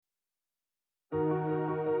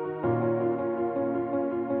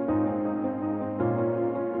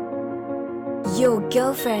Your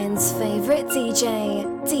girlfriend's favorite DJ,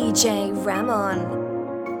 DJ Ramon.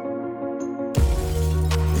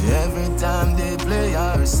 Every time they play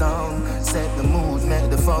our song, set the mood, make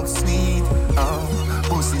the fuck sweet.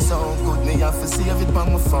 Pussy so good, me have to save it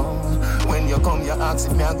on my phone. When you come, you ask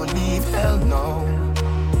if me I go leave, hell no.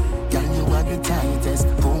 Girl, you are the tightest,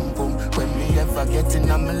 boom boom. When me ever get in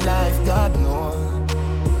my life, God no.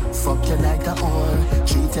 Fuck you like a whore,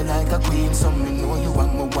 treat you like a queen. So me know you are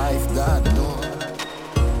my wife, God no.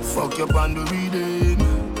 Fuck you on the reading,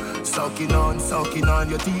 sucking on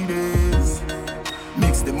your titties.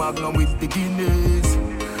 Mix the Magnum with the Guinness.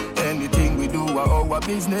 Anything we do are our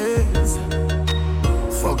business.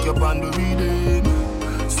 Fuck you on the reading,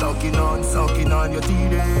 sucking on your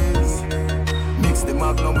titties. Mix the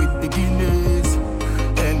Magnum with the Guinness.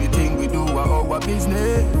 Anything we do are our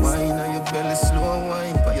business. Wine on your belly, slow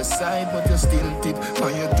wine by your side, but you still tip.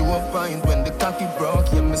 When you do a pint, when the cocky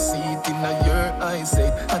broke, you me see it in your eyes.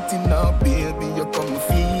 Say, hot enough, baby, you come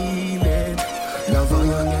feel it. Love how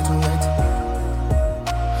you get wet.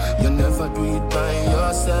 You never do it by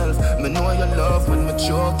yourself. Me know you love when me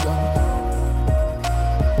choke you.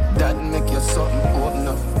 That make you something open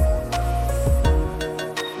up.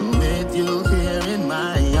 With you here in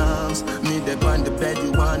my arms, me there on the bed,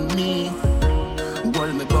 you want me.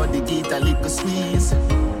 Hold me body, get a little squeeze.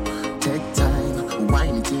 Take time,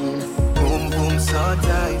 wine it in. Boom, boom, so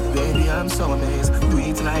tight. Baby, I'm so amazed. Do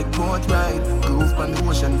it like boat ride. Groove on the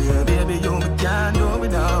ocean there. Baby, you me can't do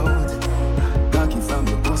without. Cocky from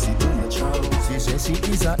your pussy to your throat. She says she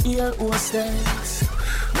is a ear hostess.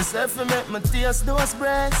 Myself to make me taste those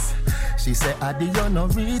breasts. She said, Adi, you no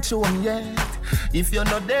reach home yet. If you're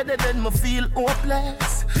not dead, then me feel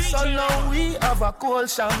hopeless. So now we have a cold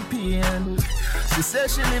champagne. She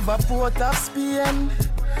says she live a Port of Spain.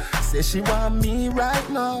 Say she want me right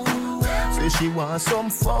now. Say she want some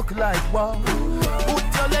fuck like wow. Put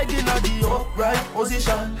your leg in the upright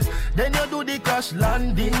position. Then you do the crash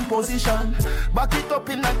landing position. Back it up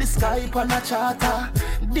in the sky on a charter.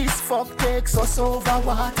 This fuck takes us over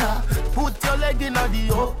water. Put your leg in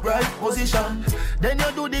the upright position. Then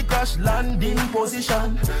you do the crash landing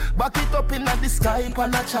position. Back it up in the sky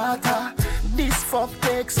on a charter. This fuck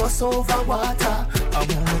takes us over water. I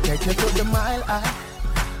wanna take you to the mile high.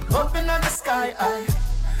 Up in the sky high.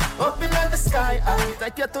 Up in the sky high.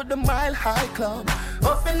 Take you to the Mile High Club.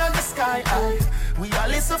 Up in the sky high. We are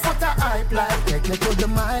listen for the hype like. Take you to the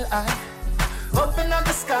Mile High. Up in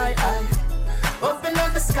the sky high. Up in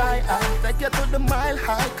the sky high. Take you to the Mile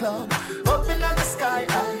High Club. Up in the sky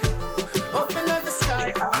high. Up in the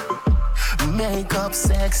sky high. Makeup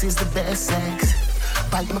sex is the best sex.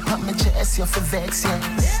 Bite me pop my chest, you for vex,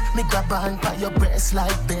 yes. Me grab on by your breast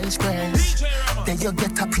like bench press. Then you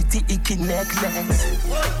get a pretty icky necklace.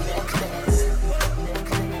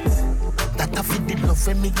 That I feel the love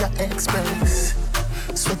when me your express.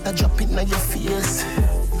 Sweat a drop in on your face.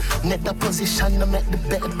 Net the position to make the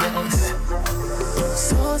bed rest.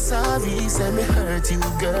 So sorry, say me hurt you,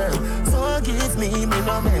 girl. Forgive me, me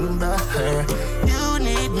no remember her. You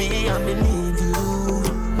need me, I need you.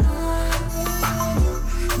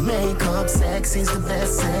 Makeup sex is the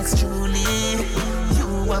best sex, truly.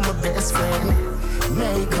 You are my best friend.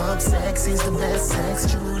 Makeup sex is the best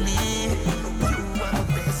sex, truly. You are my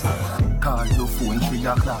best friend. Call your phone 3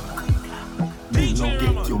 o'clock. Me no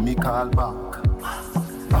get you, me call back.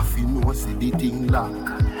 I feel no say the thing lock.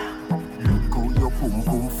 Look how your pum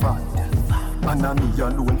pum fat. And I me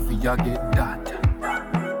alone for you get that.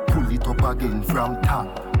 Pull it up again from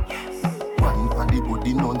top. Wine on the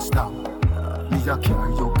body non-stop. Me a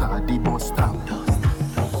carry your car the bus stop.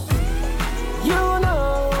 You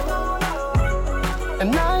know,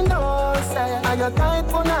 and I know, say I got tight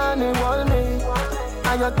for nanny wall me.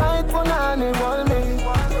 I got tight for nanny wall me.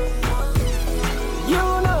 You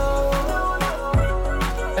know,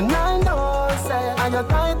 and I know, say I got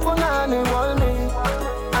tight for nanny wall me.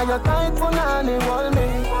 I got tight for nanny wall me.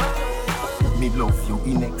 Me love you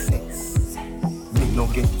in excess. Me no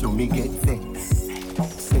get you, me get vexed.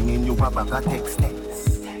 Sending you a bag of text.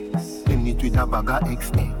 Send it with a bag of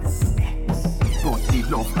XX. But the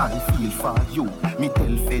love I feel for you, me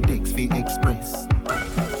tell FedEx fi express.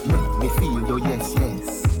 Make me feel your yes,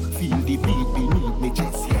 yes. Feel the beat beneath me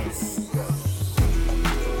chest, yes.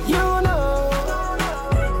 You know,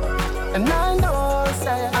 and I know,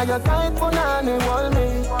 say I got tight for nanny wall me.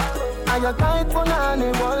 I got tight for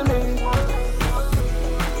nanny wall me.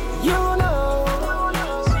 You know,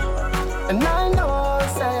 and I know,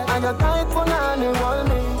 say I got tight for nanny wall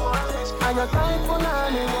me. I got tight for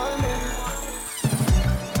nanny wall me.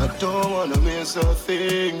 I don't wanna miss a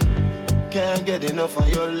thing. Can't get enough of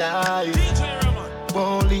your life.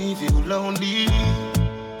 won't leave you lonely.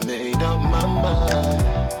 Made up my mind.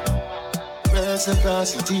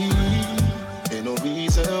 Reciprocity, ain't no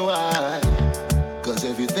reason why. Cause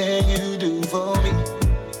everything you do for me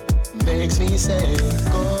makes me say,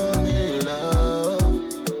 call me love.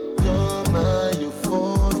 You're my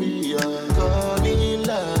euphoria. Call me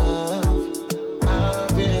love. I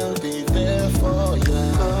will be there for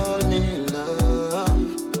you. Call me love.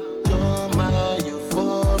 You're my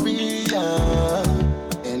euphoria.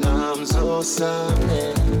 And I'm so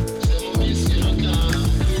sorry.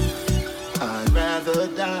 I'd rather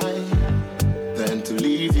die than to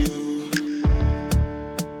leave you.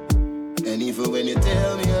 And even when you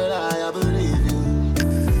tell me a lie, I believe you.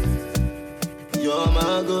 You're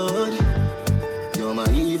my good, you're my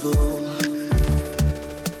evil.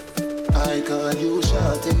 I call you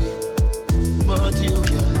shawty, but you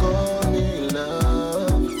can call me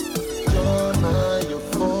love. You're my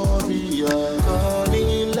euphoria. Call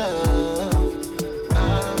me love.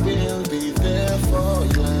 I will be there for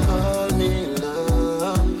you. Call me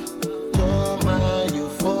love. You're my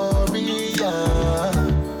euphoria.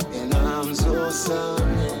 And I'm so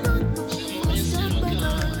sorry.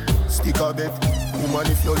 Stick a bet, woman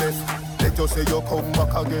if you left, let you say you come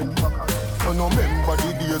back again. You no remember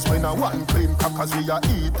the days when I one clean crackers we a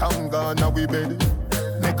eat and gone a we bed.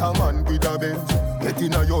 Make a man with a Benz, get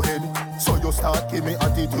inna your head, so you start give me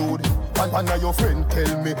attitude. And one of your friend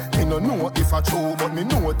tell me, me no know if I true, but me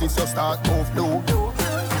notice you start move low. You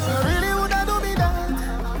really woulda do me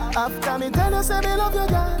that, after me tell you say me love you,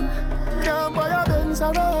 girl. Can't buy a Benz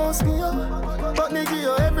or a house, girl, but me give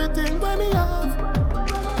you everything when me have.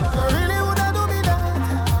 You really woulda do me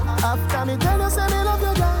that, after me tell you say me love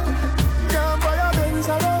you, girl. Can't buy a Benz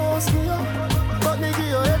or a house, girl, but me give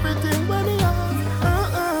you everything when me have.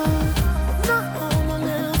 No,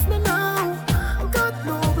 leave me now. God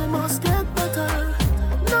know we must get better.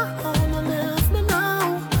 No, leave me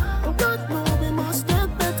now. God know we must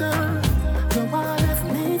get better. You wanna leave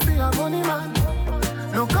me for your money, man.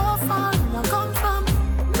 Look how far we have come from.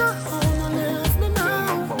 No, leave me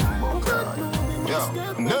now. God know we must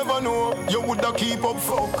get better. Never know you woulda keep up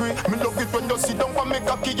fuckery. Me love it when you sit down and make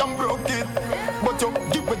a key and broke it. But you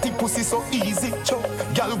give me the pussy so easy, chop.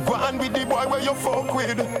 Girl, go on with the boy where you fuck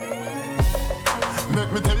with.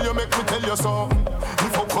 Make me tell you something. Me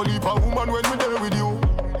fuck a leap a woman when me there with you.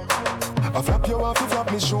 I flap you off, you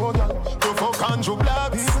flap me shoulder. You fuck Andrew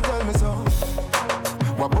Black, people tell me so.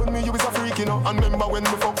 What about me, you is a freak, you know. And remember when me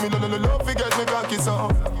fuck me, love, you get me cocky so.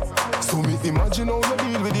 So me imagine how you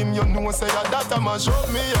deal with him. You know say that I'm a show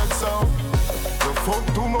me head so. You fuck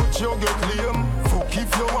too much, you get lame. Fuck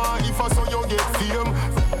if you want, if I saw you get fame.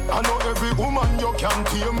 I know every woman you can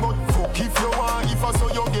tame, but fuck if you want, if I saw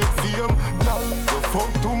you get fame. Girl, you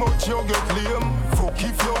fuck too much, you get lame. Fuck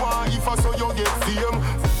if you want, if I saw you get fame.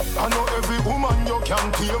 I know every woman you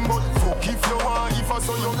can tame, but fuck if you want, if I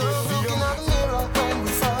saw you get fame. Looking at the mirror when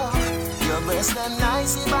we fall. Your breast and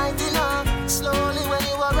nicey biting up. Slowly when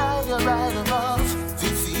you are right above. We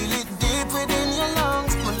feel it deep within your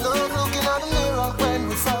lungs. My love looking at the mirror when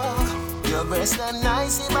we fall. Your breast and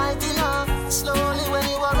nicey biting up. Slowly when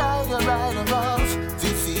you are right above. We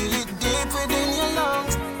feel it deep within your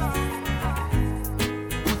lungs.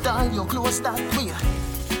 Put on your clothes that way.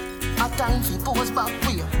 A time for pose back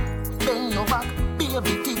way. Bend your back,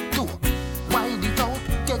 baby tiptoe. Wide it out,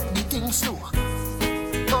 take the things slow.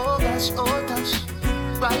 Oh gosh, oh touch,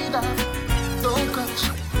 ride up, don't catch.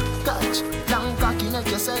 Long cocky neck,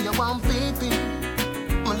 you say you want pee-pee.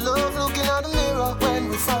 My love looking at the mirror when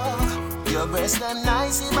we fall. Your breast and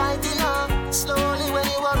nicey biting up. Slowly when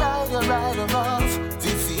you are right above.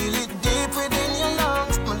 We feel it deep within your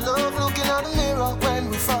lungs. My love looking at the mirror when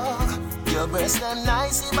we fall. Your breast and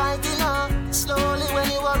nicey biting up. Slowly when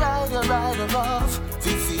you are right above.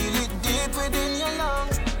 We feel it deep within your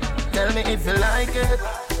lungs. Tell me if you like it.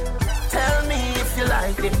 Tell me if you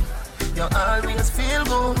like it. You always feel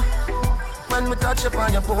good when we touch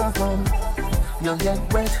upon your pum pum. You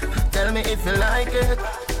get wet. Tell me if you like it.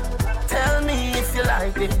 Tell me if you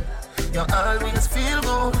like it. You always feel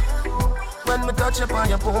good when we touch upon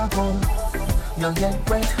your pum pum. You get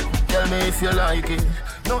wet. Tell me if you like it.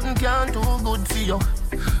 Nothing can do good for you.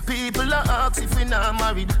 People are ask if we not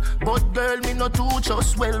married, but girl, me not too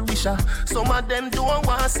just well wisher. Some of them don't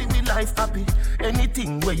want to see we life happy.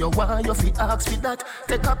 Anything where you want, you fi ask for that.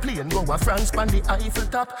 Take a plane, go to France, pan the Eiffel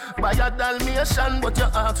Top. Buy a Dalmatian, but you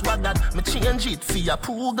ask what that. Me change it for your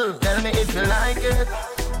poodle. Tell me if you like it.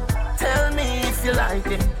 Tell me if you like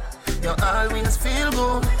it. You always feel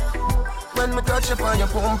good when me touch upon your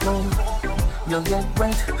pum pum. You get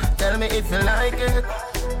wet. Tell me if you like it.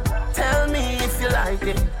 Tell me if you like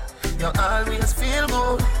it. You always feel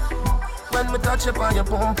good when me touch upon your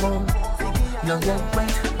pum pum. You get wet.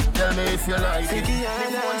 Tell me if you like it.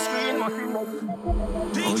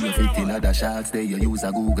 All your 15 other shots there, you use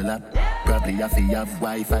a Google app. Probably have to have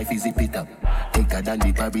Wi-Fi, zip it up. Thicker than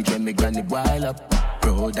the porridge when me granny boil up.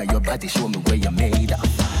 Proud of your body, show me where you made up.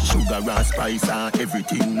 Sugar and spice and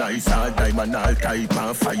everything nice. All diamond, all type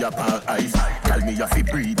and fire and ice. Tell me you fi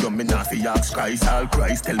breathe, you me not fi ask Christ. All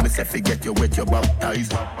Christ, tell me say fi get you wet, you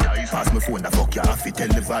baptized. Pass me phone, the fuck you have fi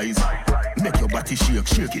televise. Make your body shake,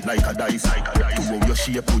 shake it like a dice. To how your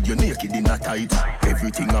shape, put you naked in a tight.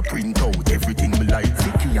 Everything I print out, everything me like.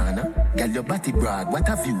 Kiana, girl your body broad, what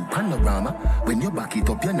a view, panorama. When you back it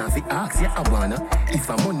up, you not fi ask, yeah I wanna. If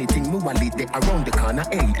a money thing, me wallet there around the corner.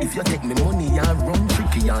 Hey, if you take me money, you run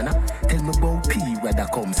trickyana. Tell me about P, where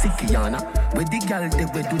that come, Sickyana. Where the girl, they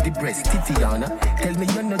will do the breast, Titiana. Tell me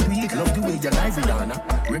you not do it, love the way you lie,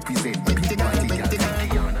 Rihanna. Represent, big body, girl,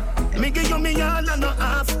 Sickyana. Me give you me all and no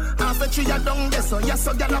half. Half a tree a down there, so yes,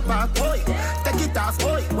 so gyal a park, boy. Take it off,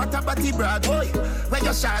 boy. What a body brag, boy. Where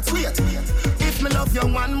your shots, wait. If me love you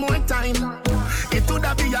one more time, it would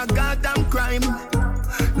be a goddamn crime.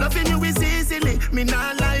 Loving you is easily, me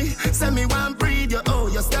not lie. Say me one breathe, you oh,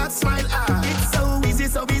 you start smile, ah. It's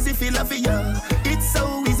so easy, feel love ya. It's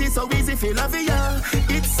so easy, feel love ya.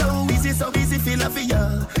 It's so easy, feel love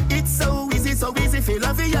ya. It's so easy, feel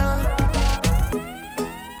love ya.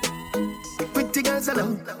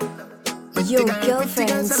 Your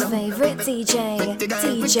girlfriend's favorite DJ,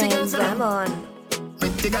 DJ Ramon.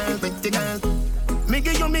 Me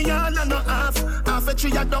give you me all and no half. Half a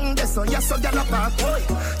tree a down there, so yes, so gyal a park, boy.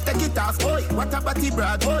 Take it off, boy. What a body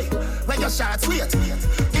brag, boy. Where your shots, wait.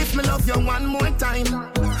 If me love you one more time,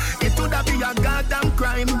 it would be a goddamn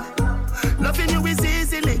crime. Loving you is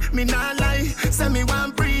easily, me not lie. Say me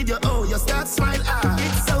one breathe, you oh, you start smile, ah.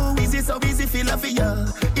 It's so easy, feel love ya.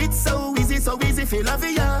 It's so easy, feel love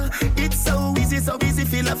ya. It's so easy,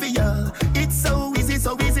 feel love ya. It's so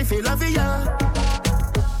easy, feel love ya.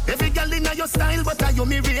 Every girl in your style, but I you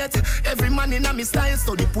me rate. Every man in me style,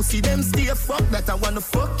 so the pussy them stay. Fuck that I wanna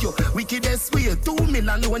fuck you. Wickedest way, 2 million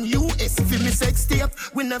on US. Feel me sex tape,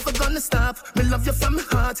 we never gonna stop. Me love you from my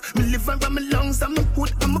heart, me liver and my lungs, and my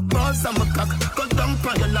foot and my balls and my cock. Go down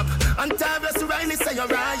on your lap. And Tyrus Riley say you're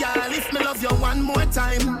royal. If me love you one more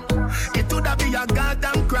time, it would be a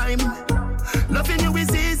goddamn crime. Loving you is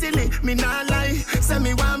easily, me not lie. Say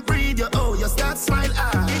me one breathe, you oh, you start smile,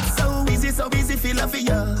 ah. It's so easy, feel love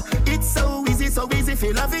ya. It's so easy,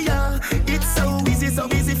 feel love ya. It's so easy,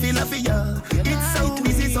 feel love ya. It's so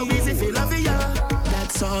easy, feel love ya.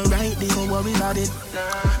 That's alright, don't worry about it.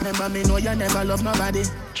 Remember me know you never love nobody.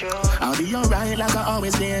 I'll be alright like I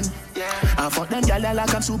always been. I fuck them gyal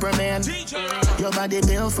like I'm Superman. Your body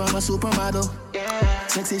built from a supermodel.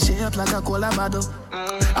 Sexy shape like a cola bottle.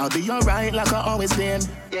 I'll be alright like I always been.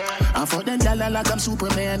 I fuck them gyal like I'm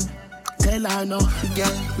Superman. Tell her no.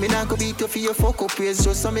 Yeah, me not go beat you for your fuck up ways.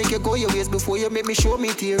 Just to make you go your ways before you make me show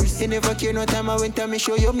me tears. You never care no time I went and me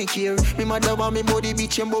show you me care. Me mother want me body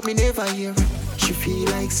bitchin' but me never hear. She feel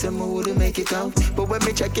like someone wouldn't make it out. But when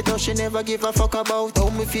me check it out, she never give a fuck about how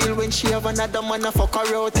me feel when she have another man a fuck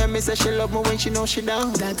her out. Tell me say she love me when she know she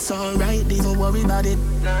down. That's alright, don't worry about it.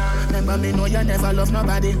 Remember me know you never love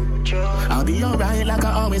nobody. I'll be alright like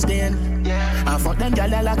I always been. I fuck them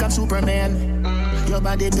gyal like I'm Superman. Your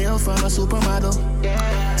body built from a supermodel.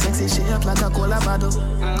 Sexy shape like a cola bottle.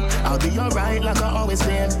 I'll be alright like I always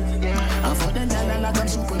been. I fuck them gyal like I'm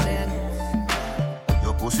Superman.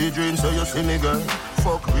 Your pussy dreams so you see me girl.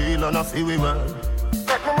 Fuck real and I feel we man.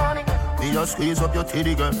 Take my money. Me just squeeze up your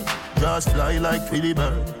titty girl. Just fly like Twilly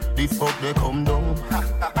bird. The fuck they come down.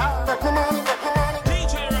 Take my money.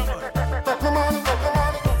 DJ Ramon. Take my money.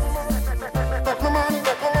 Take my money.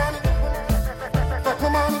 Take my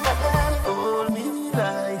money. Hold me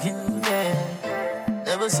like you, yeah.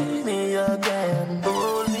 Never see me again.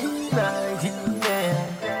 Hold me like you,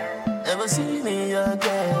 yeah. Never see me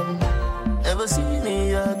again. Never see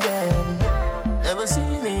me again. Never see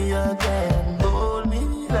me again. Hold me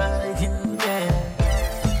like you, yeah.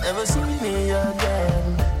 Never see me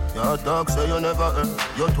again. Your dog say you never heard.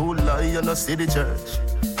 You too lie, you no see the church.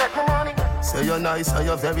 Take my money. Say you're nice and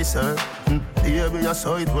you're very certain. Baby, you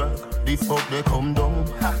saw it work. The fuck they come down.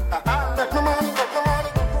 Take my money. Take my money.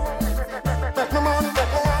 Take my money.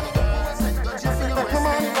 Take my money. Take my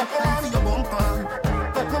money.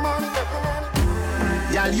 Take my money.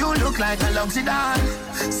 Girl, you look like a luxury doll.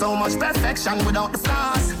 So much perfection without the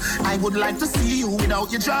flaws. I would like to see you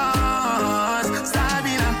without your jaws.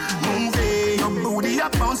 Sabina, move it. Your booty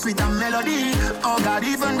up bounce with a melody. Oh God,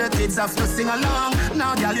 even the kids have to sing along.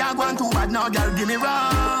 Now girl, you're going too bad. Now girl, give me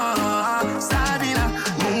wrong. Sabina,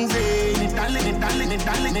 move it.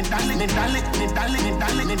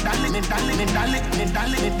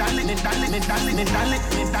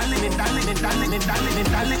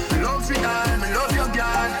 Love for God, me love your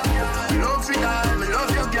God. Love for God, me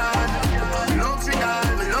love your God. Love for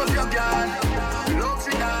God, me love your God. Love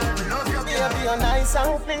for God, me love your God. Baby, you're nice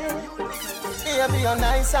and clean. Baby, you're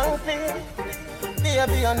nice and clean.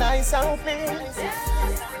 Baby, you're nice and clean.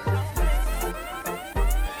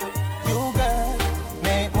 You girl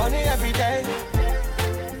make money every day.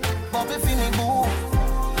 Bobby Finny boo.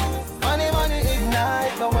 Money, money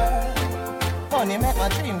ignite the world. Money make my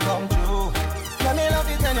dream come true. Let me love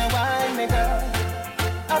it and you wine me girl.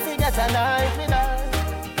 I forget a night with her.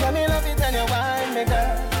 Let me love it and you wine me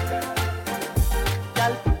girl.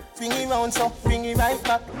 Girl, swing it round so bring it right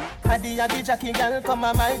back. Addy Jackie girl come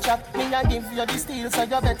on my track. Me a give you the steel so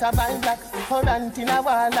you better buy black. Current in a wall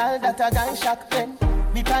all that a gun shock. Then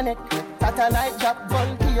be panic, satellite drop.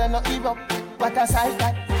 Volcano no erupt, what a sight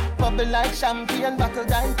that. Bubble like champagne, buckle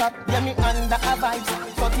down pop. Yeah, me under a vibes,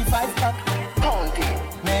 45 pack. County,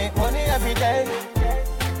 make money every day.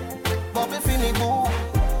 Bubble Finny boo.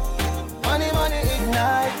 Money, money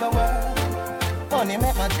ignite the world. Money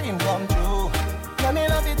make my dream come true. Let me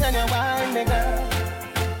love it and you wine me girl.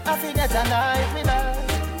 I forget a night with her.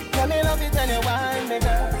 Let me love it and you wine me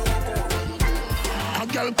girl. A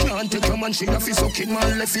girl can't take your man, she have to suck him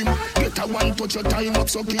and left him. Get a one touch your time up,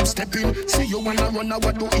 so keep stepping. See you wanna run, I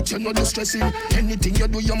what do it, you know the stressing. Anything you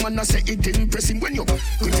do, your man I say it impress him. When you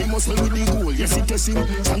with him muscle with the goal, yes it is him.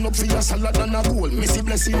 Stand up for your salad and a goal, messy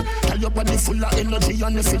blessing. Tell your body full of energy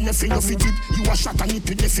and nothing you fit it. You a shot and it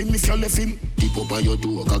with left him if you left him. Tip up on your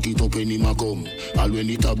door, cock it up when him a come. All when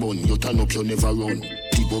it a bun, you turn up, you never run.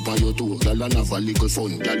 Tip up on your toe, girl and have a little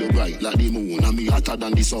fun. Girl you bright like the moon and me hotter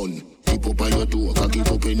than the sun. Tip up on your toe, cock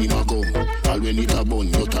it up when him a come. All when it a bun,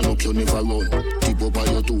 you turn up, you never run. Tip up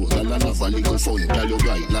on your toe, girl and have a little fun. Girl you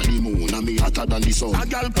bright like the moon and me hotter than the sun. A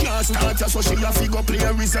girl can't start you so she a figure play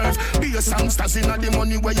a reserve. Be a songsters in the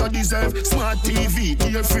money where you deserve. Smart TV,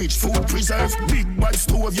 dear fridge, food preserve. Big bad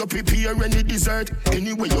stove, you prepare any dessert.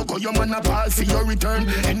 Anywhere you go, your man a ball for your return.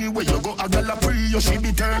 Anywhere you go, a girl a pre, you she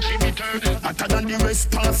bitter. Hotter than the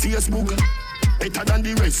rest on Facebook. Better than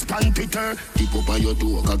the rest on Twitter. Tip up on your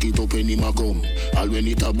toe, cock it up when him a come. All when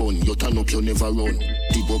it a bun, you turn up, you never run.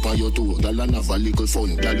 Tip up on your toe, girl and have a little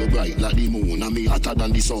fun. Girl you bright like the moon and me hotter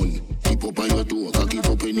than the sun. Tip up on your toe, cock it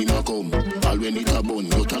up when him a come. All when it a bun,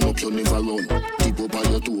 you turn up, you never run. Tip up on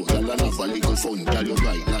your toe, girl and have a little fun. Girl you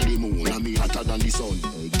bright like the moon and me hotter than the sun.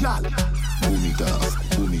 Girl, boom it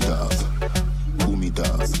off, boom it off, boom it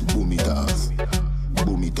off, boom it off,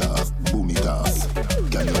 boom it off, boom it off.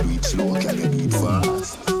 Can you do it slow? Can you do it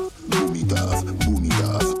fast? Boom it off, boom it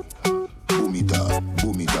off, boom it off,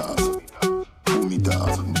 boom it off, boom it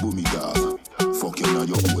off, boom it off. Fuck you now,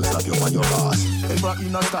 your whole slap you on your ass. Ever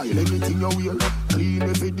in a style, anything you wear. Clean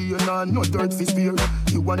every day and no dirt fi spear.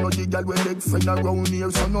 You want no the girl with leg friend around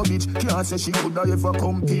here. So no bitch can't say she coulda ever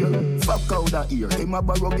compare. Fuck out that ear, them a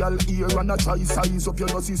borrow girl ear. And a try size up your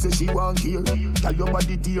nose, say she want here. Tell your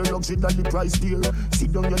body dear, luxury than the price dear.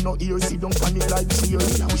 Sit down, you no ear, sit down, panic like cheer.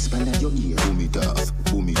 Now whisper at your ear. Boom it off,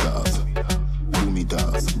 boom it off, boom it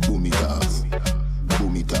off, boom it off,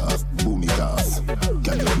 boom it off, boom it off.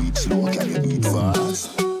 Can you do it slow? Can you do it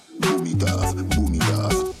fast? Boom it off, boom it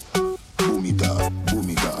off, boom it off, boom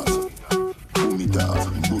it off, boom it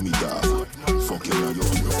off, boom it off. Fuck you now, you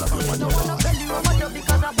slap your man your ass. Belly rubber dub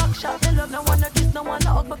because I back shot. Me love no wanna kiss, no wanna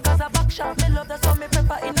hug because I back shot. Me love that's how me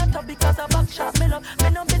prefer in a tub because I back shot. Me love me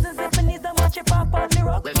no business if me need them watch it pop on the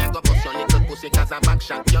rock. Well, me go bust your little pussy cause I back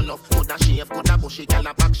shot your love. Coulda shave, coulda bushy, girl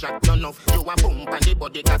a back shot your love. You a bump on the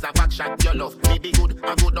body cause I back shot your love. Me be good,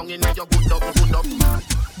 I go down in your good up, good up.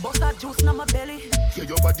 Bust that juice in my belly. Yeah,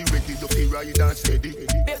 your body ready, you feel right and steady.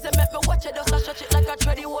 Babes, they make me watch it, just a shut it like a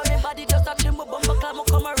tready. Hold me body, just a clean, my bumper climb, I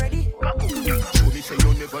come already. Show me say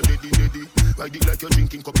you never ready. Ride it like you're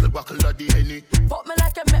drinking couple buckle of the Henny. Fuck me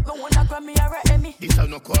like you make me wanna grab me a Emmy. This a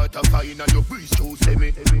no quarter fine and your breeze too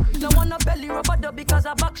semi. No wanna belly rubber dub because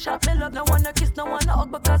I back shot. Me love no wanna kiss, no wanna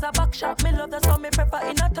hug because I back shot. Me love that's how me prefer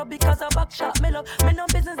in a tub because I back shot. Me love me no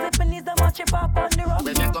business if me needs them watch it pop on the rock.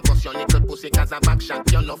 Well, me go bust your little pussy cause I back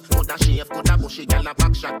shot your love. Coulda shave, coulda bushy, girl a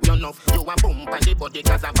back shot your love. You a bump on the body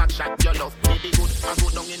cause I back shot your love. Me be good, I go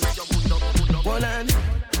down in your good up, good up. One hand,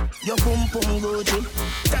 your pum pum Gucci,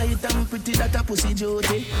 tight and pretty that a pussy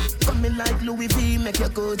Jody. Coming like Louis V, make your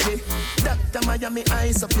Gucci. Dr. Miami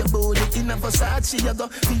eyes up your body. In a Versace you go,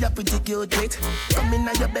 feel a pretty cute it. Coming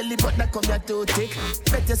on your belly but that come your toe thick.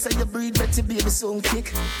 Better say you breathe, better baby soon kick.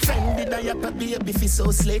 Fendi diaper baby feel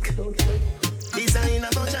so slick. Designer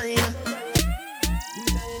vagina.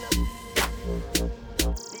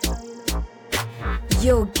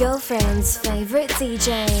 Your girlfriend's favorite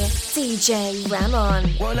DJ, DJ Ramon.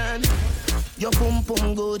 Hold on. Your pum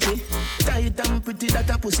pum Gucci, tight and pretty that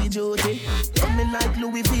a pussy Jody. Coming like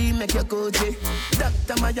Louis V, make your Gucci.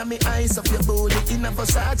 Dr. Miami eyes of your body. In a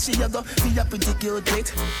Versace, you go feel a pretty cute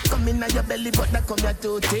it. Come in your belly, but that come your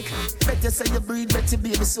too thick. Better say you breathe, better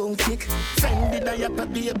baby sound kick. Fendi diaper,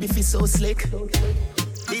 baby feel so slick.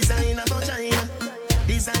 Designer vagina,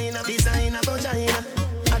 designer vagina.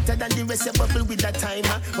 Hotter than the rest, you bubble with that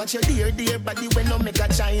timer. Watch your dear body when no make a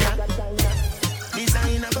China.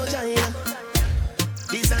 Designer vagina.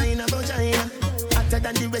 Designer vagina. Hotter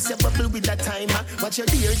than the rest, you bubble with that timer. Watch your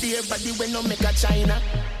dear body when no make a China.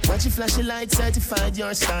 Watch you flashy light, certified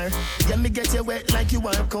your star. Yeah, me get you wet like you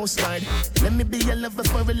are Coast Guard. Let me be your lover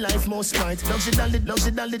for a life most part. Luxury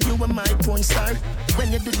dolly, you are my porn star.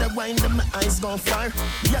 When you do the wine, then my eyes gone far.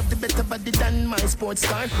 You have the better body than my sports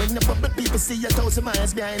car. When the bubble people see you 1,000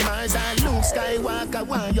 miles behind Mars. I Luke Skywalker,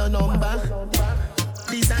 want your number.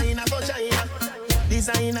 Designer vagina.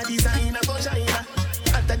 Designer vagina.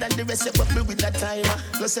 Hotter than the rest, you bubble with that timer.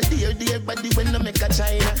 Plus a dear body when no make a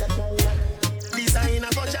China. Designer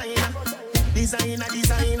vagina. Designer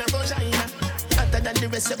vagina. Hotter than the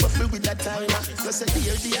rest, you bubble with that timer. Plus a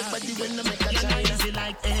dear body when no make a China. You're not easy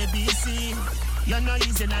like ABC. You're not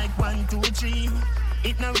easy like 1, 2, 3.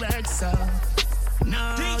 It no works so.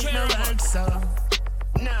 No, it no works so.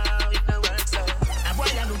 No, it no works so. A boy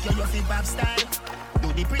I look your fit pop style.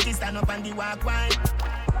 Do the pretty stand up and the walk wide.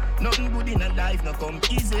 Nothing good in a life, no come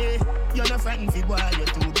easy. You're not frightened for boy, you're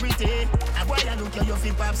too pretty. A boy I look your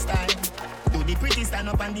fit pop style. Do the pretty stand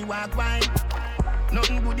up and the walk wide.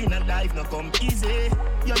 Nothing good in a life, no come easy.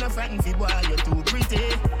 You're not frightened for boy, you're too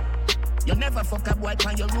pretty. You never fuck a boy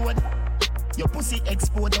on your road. Your pussy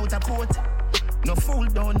export out a port. No fool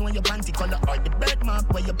don't know your panty color or the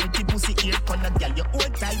birthmark where your pretty pussy ear color. Girl, you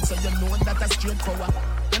hold tight so you know that a straight power.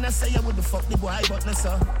 And I say you would fuck the boy, but no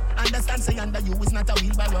so. Understand say under you is not a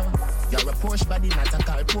wheelbarrow. You're a Porsche body, not a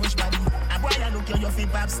car Porsche body. A boy I look your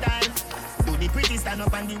fit pop style. Do the pretty stand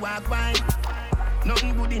up and the walk wide.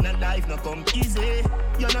 Nothing good in a life, no come easy.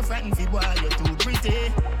 You're not frightened for boy, you're too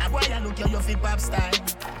pretty. A boy I look your fit pop style.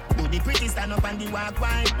 Do the pretty stand up and the walk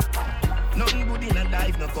wide. Nothing good in a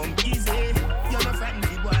life, no come easy. You're not frightened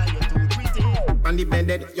for boy, you're too pretty. On the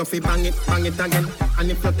bed, you feel bang it again.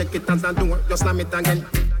 And if you take it as a door, you slam it again.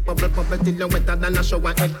 Bubble till you're wetter than a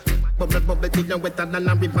shower head. Bubble till you're wetter than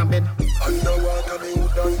a river bed. Underwater, me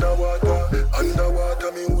hood underwater.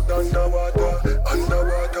 Underwater, me hood underwater.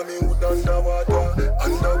 Underwater, me hood underwater.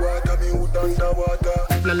 Underwater, me hood underwater.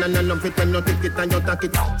 No, love it when you take it and you take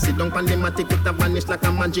it. Sit down on the matic, it a vanish like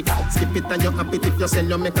a magic. Skip it and you happy if you sell,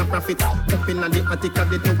 you make a profit. Up in the attic, at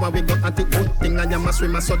the tower, we go at it. Good thing I am a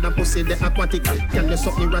swimmer, so the pussy the aquatic. Can you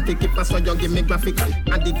suck erratic, if I saw you give me graphic.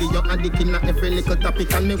 Addict you addict in every little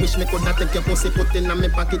topic. And me wish me could have take your pussy, put in my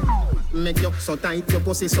pocket. Make you so tight, your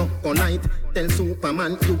pussy so polite. Tell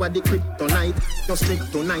Superman you are the kryptonite. Your strip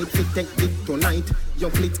tonight, fit take it tonight. Your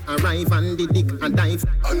fleet arrive and the dick and dive.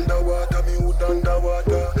 Underwater, me hood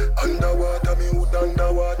underwater. Underwater, me hood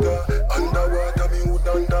underwater. Underwater, me hood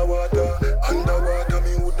underwater. Underwater,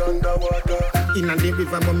 me hood underwater. In the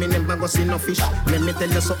river, but me never go see no fish. Let me tell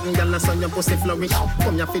you something, girl, so your pussy flourish.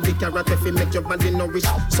 Come here for the carrot if you make your body nourish.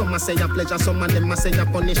 Some say a pleasure, some of them say a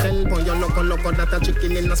punish. Boy, you loco, that a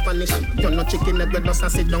chicken in a Spanish. You're not chicken, you just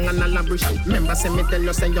sit down and elaborate. Remember, say me tell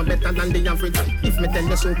you, say you're better than the average. If me tell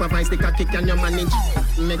you supervise the cocky, can you manage?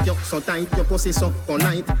 Make you so tight, your pussy so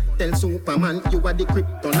polite. Tell Superman you are the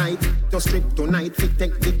kryptonite. Your strip tonight, fit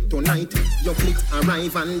take it tonight. Your fleet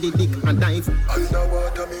arrive and the dick and dive.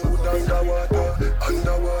 Underwater, me hood underwater.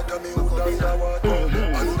 Underwater, me hood underwater.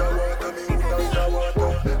 Underwater, me hood underwater.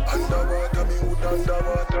 Underwater, me hood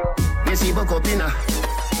underwater. Me see Bokopina.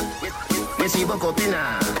 Me see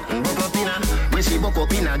Bokopina. We see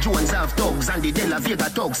Bokopina. Jones have thugs and the De La Vega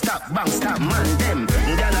thugs. Stop, bang, stop, man, them.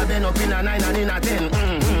 Gyal a been up in a 9 and in a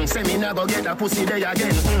 10. Say me nah go get a pussy day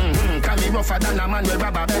again. Can me rougher than a man with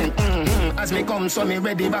rubber band. As me come, so me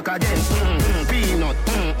ready back again. Peanut,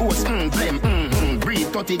 oats, blem. Breed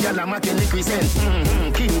 30 gyal a making liquid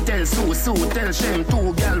scent. King tell Sue tell Shem. 2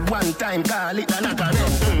 gyal one time call it a knocker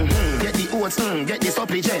then. Get the oats, get the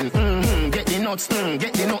supplement. Get the nuts,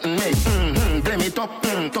 get the nothing made. Blame it up,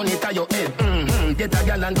 turn it to your head. Get a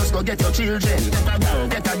gal and just go get your children.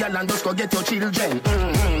 Get a gal and just go get your children.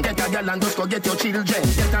 Get a gal and just go get your children.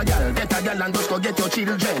 Get a gal and just go get your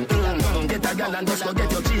children. Get a gal and just go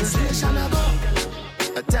get your children.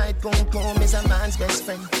 A tight pom-pom is a man's best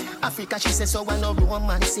friend. Africa, she says so, I know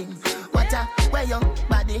romance sing. What a, where your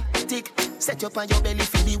body tick Set up on your belly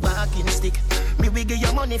for the walking stick. Me will give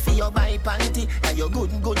you money for your buy panty. And your good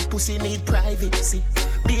pussy need privacy.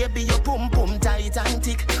 Baby, your pum pum tight and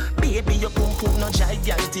thick. Baby, your pum pum no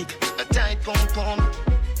gigantic. A tight pum pum,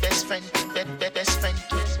 best friend, best friend.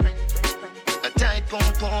 A tight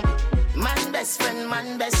pum pum, man best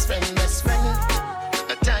friend, best friend.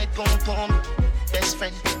 A tight pum pum, best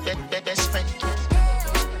friend, best friend.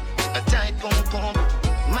 A tight pum pum,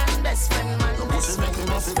 man best friend, best friend.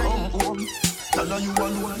 Come home. Tell her you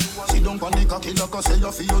alone. Sit down on the cocky like I say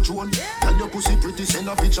you feel your drone. Tell your pussy pretty, send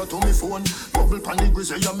a picture to me phone. Bubble pan the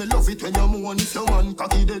grizzly, yeah, me love it when you moan. If your man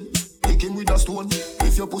cocky dead, pick him with a stone.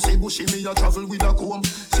 If your pussy bushy, me a travel with a comb.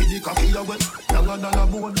 See the cocky you wet, longer than a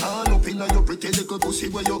bone. Hand up in your pretty little pussy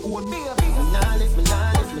where you own. Me nah left.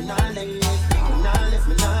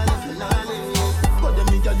 But them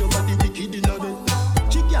nigga your body wicked in a bed.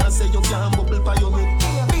 She can't say you can't bubble by your head.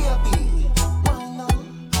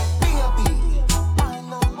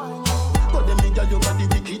 Your body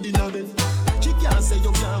wicked in a bed. She can't say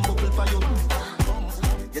you can't bubble for you.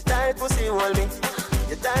 You tight pussy hold me.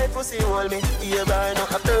 You tight pussy hold me. You burn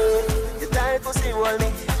up a turn. You tight pussy hold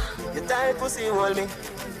me. You tight pussy hold me.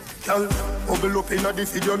 Girl, bubble up in a the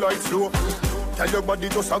video like flow. Tell your body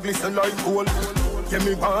just a glisten like gold. Get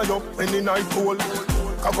me wind up when the night cold.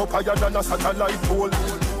 Cock up higher than a satellite pole.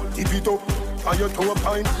 Tip it up on your toe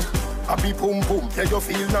pine. Happy boom boom, yeah you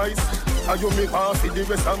feel nice. And you make one for the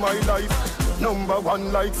rest of my life. Number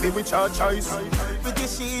one like me with your choice. Pretty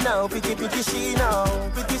she now, pretty she now.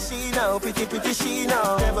 Pretty she now, pretty she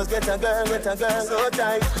now. Never get a girl so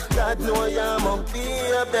tight. God know you must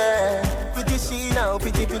be up there. Pretty she now,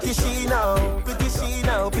 pretty she now. Pretty she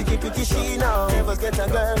now, pretty she now. Never get a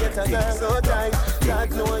girl so tight.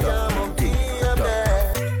 God know you must be up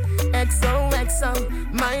there.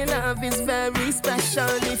 XOXO, my love is very special.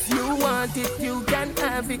 If you want it, you can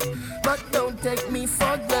have it. But don't take me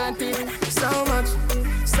for granted. So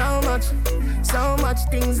much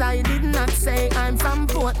things I did not say. I'm from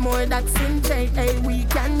Portmore, that's in JA. We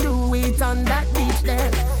can do it on that beach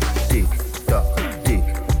there. Tick tock, tick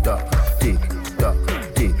tock, tick tock,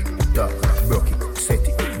 tick tock. Broke it, set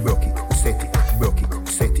it, broke it, set it, broke it,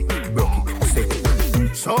 set it, broke it, set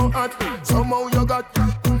it. So hot, somehow you got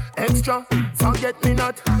extra, forget me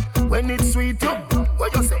not. When it's sweet, you,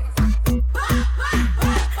 what you say?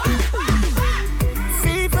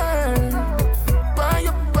 Fever, buy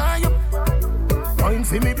up. Wine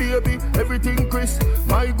for me baby, everything crisp.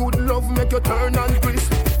 My good love make you turn and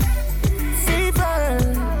crisp. Fever,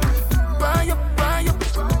 buy up.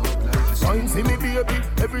 Wine for me baby,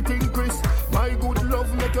 everything crisp. My good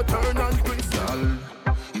love make you turn and crisp. Girl,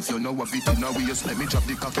 if you know what it in a waist, let me drop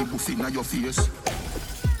the cocky buff in your face.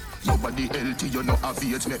 Your body healthy, you know have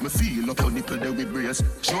it. Make me feel up your nipple there with brace.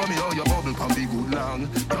 Show me how your bubble can be good long.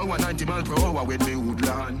 Now 90 miles per hour with me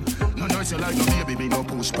woodland. No noise you like no baby, me no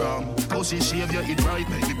push prom. Pussy shave your it right,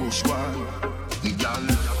 make the bush one. Me gal.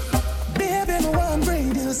 Baby, me want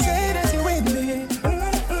breathe you, say that you with me.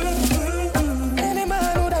 Any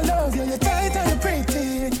man would I love you, you're tight and you're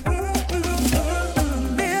pretty.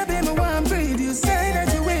 Baby, me want breathe you, say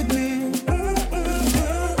that you with me.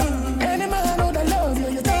 Any man would I love you,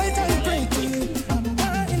 you're tight and you're pretty.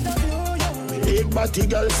 Big body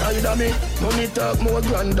girl side of me. Money talk more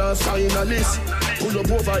grander finalist. Pull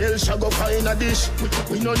up over El Shago find a dish.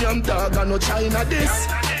 We no yam dog and no China this.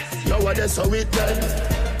 Yo, that's how it done.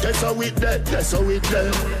 That's how it done. That's how it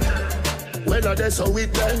done. Well, that's how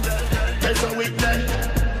it done. That's how it done.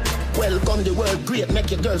 Welcome the world great,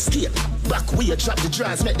 make your girl skate. Back way, drop the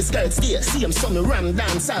drawers, make the skirt stay. See him some ram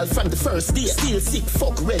dance all from the first day. Still sick,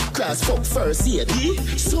 fuck Red Cross, fuck first aid.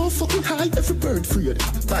 So fucking high, every bird freed.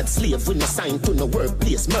 Bad slave with no sign to no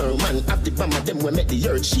workplace. Merman, have the bomb of them will make the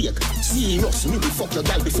earth shake. Serious, me fuck your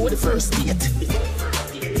gal before the first date.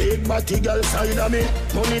 Big body girl side of me.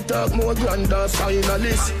 Money talk more grander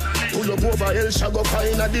finalist. Pull up over El Shago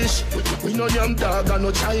find a dish. We no yam dog and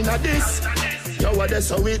no China this. Yo, that's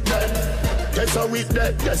how it done. That's how it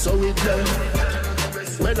done. That's how it done.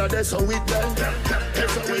 Well, that's how it done.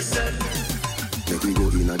 That's how it done. Make we go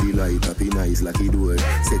in a delight, happy nice lucky door.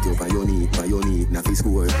 Set up on your need, naffy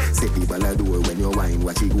score. Set the ball a door when you wine,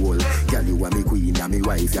 watch it goal. Girl, you are me queen, and me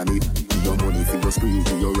wife, and me. Your money for your spree,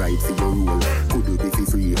 for your right, for your rule. Could do be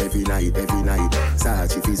free every night.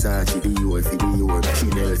 Sachi fi Sachi, Dior fi Dior.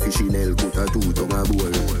 Chanel fi Chanel, put a two to my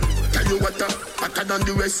bowl. Tell you what, better than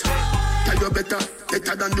the rest. Tell you better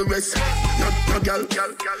than the rest. No girl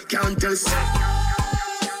can't test.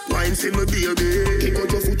 Wine see me baby. Kick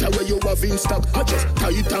out your foot away you have in stock. I just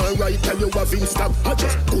tight and right, tell you have in stock. I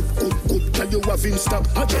just good, tell you have in stock.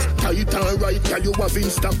 I just tight and right, tell you have in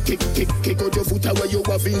stock. Kick out your foot away you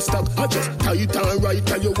have in stock. I just tight and right,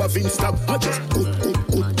 tell you have in stock. I just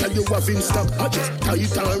good, tell you have in stock. I just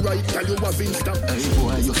tight and right, tell you have in stock. Hey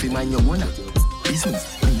boy, you feel mind your wanna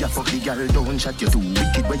business. Me a fuck the girl, don't shut you too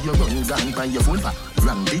wicked when you run gang by your phone.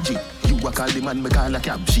 Wrong digit. You a call the man, me call a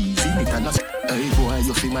cab. She's in it and a hey boy,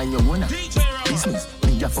 you feel mind your wanna business.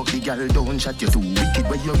 Me a fuck the girl, don't shut you too wicked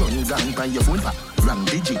when you run gang by your phone. Wrong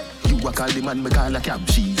digit. You a call the man, me call a cab.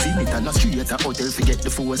 She's in it and a straight a hotel. Forget the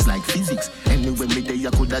force like physics. Anyway, me day I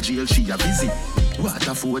coulda jail, she a busy.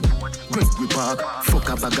 Waterford, Gregory Park. Fuck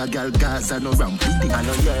a bag of girl, Gaza no ramp with it. I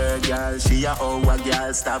know your girl, she a our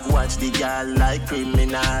girl. Stop watch the girl like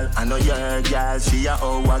criminal. I know your girl, she a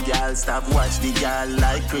our girl. Stop watch the girl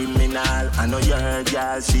like criminal. I know your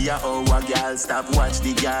girl, she a our girl. Stop watch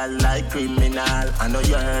the girl like criminal. I know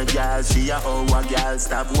your girl, she a our girl.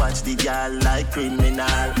 Stop watch the girl like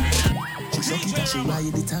criminal. She suck it and she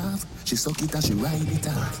ride it off. She suck it and she ride it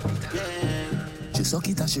off. She suck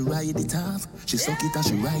it and she ride it off. She suck it and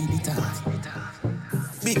she ride it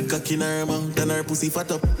off. Big cock in her mouth and her pussy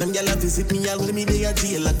fat up. Them gyal a visit me all when me dey a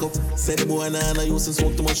jail lock up. Say the boy nah used to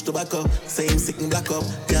smoke too much tobacco. Say him sick and black up,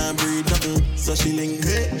 can't breathe nothing. So she link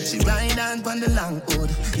hey. She ride on the long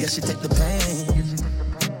hood, yeah she take the pain.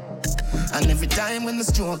 And every time when the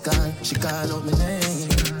stroke on, she call out my name.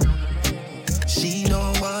 She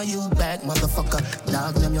don't want you back, motherfucker.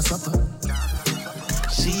 Dog them your supper.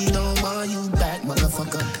 She don't want you back,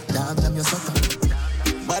 motherfucker. Dog them your supper.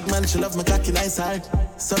 Bad man, she love my cocky nice hard.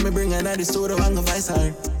 So me bring her to the studio and go vice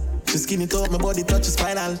her. She skin it up, my body touches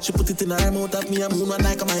spinal. She put it in her mouth at me and move man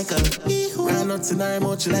like a Michael. Run nuts in her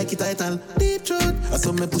mouth, she like it title. Deep throat. I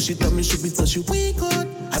saw me push it on me, she beat so she weak out.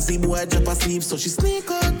 I see boy drop asleep, so she sneak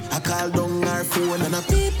out. I call down her phone and I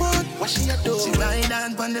peep out. What she a do? She ride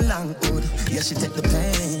on the long hood, yeah she take the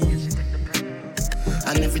pain.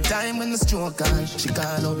 And every time when the stroke on, she call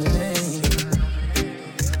out my name.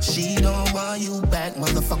 She don't want you back,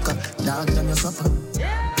 motherfucker. Dog them your supper.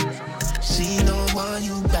 She don't want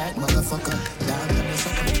you back, motherfucker. Dog them your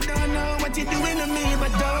supper. I don't know what you're doing to me,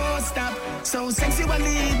 but don't stop. So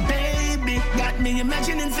sexually, baby, got me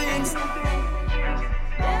imagining things.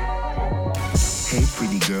 Hey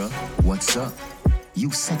pretty girl, what's up?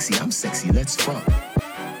 You sexy, I'm sexy, let's fuck.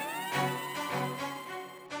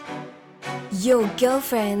 Your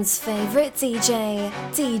girlfriend's favorite DJ,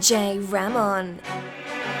 DJ Ramon.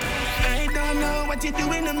 I don't know what you're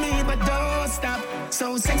doing to me, but don't stop.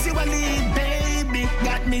 So sexually, baby,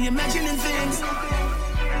 got me imagining things.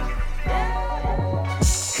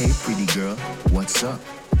 Hey pretty girl, what's up?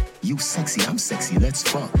 You sexy, I'm sexy, let's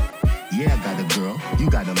fuck. Yeah, I got a girl, you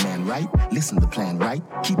got a man, right? Listen to plan, right?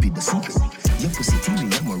 Keep it a secret. Your pussy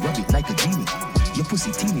teeny, I'ma rub it like a genie. Your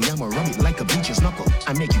pussy teeny, I'ma rub it like a bleacher's knuckle.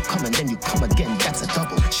 I make you come and then you come again, that's a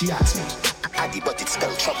double. She asked me, Addy, but it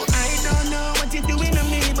spelled trouble. I don't know what you're doing to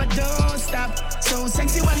me, but don't stop. So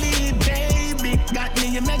sexually, baby, got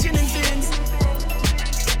me imagining things.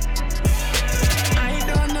 I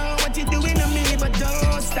don't know what you're doing to me, but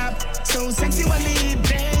don't stop. So sexually,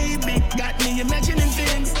 baby, got me imagining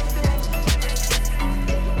things.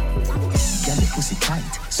 Girl, your pussy tight,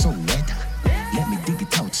 so wet. Let me dig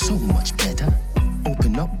it out so much better.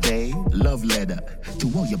 Open up, babe, love letter.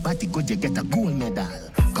 To all your body good, you get a gold medal.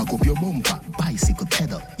 Cock up your bumper, bicycle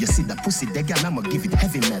pedal. You see the pussy there, girl, I'ma give it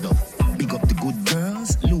heavy metal. Big up the good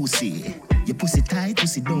girls, Lucy. Your pussy tight,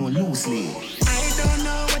 pussy down loosely. I don't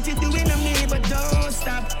know what you're doing to me, but don't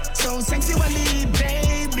stop. So sexually,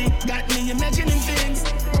 baby, got me imagining things.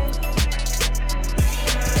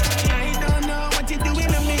 I don't know what you're doing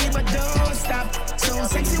to me, but don't stop. So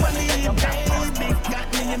sexually, baby,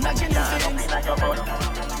 got me imagining things.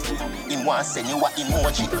 Him want send you a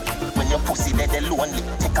emoji. When your pussy dead lonely,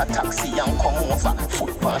 take a taxi and come over.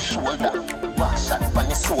 Foot on shoulder, wash out on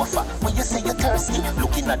the sofa. When you say you're thirsty,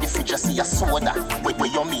 looking at the fridge, you see a soda.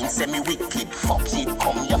 Where you mean semi-wicked? Fuck it,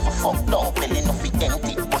 come here for fuck down. Belly nothing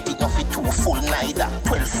empty, but it nothing too full neither.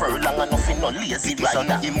 12 furlong and nothing no lazy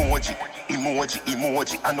rider. Emoji, emoji,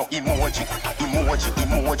 emoji, I know emoji. Emoji,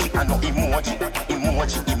 emoji, I know emoji.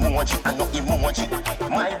 Emoji, emoji, I know emoji.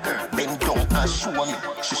 My girl, bend down and show me.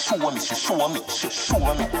 She show me, she show me, she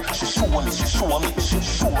show me, she show me, she show me, she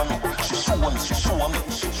show me, she show me, she show me,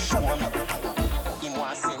 she show me. Him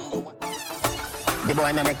want send you. The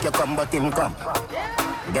boy na make you come, but him come.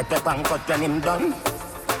 Get up and cut when him done.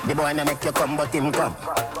 The boy na make you come, but him come.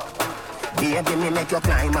 Baby, me make your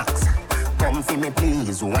climax. Come for me,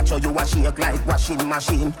 please. Watch how you wash shake like washing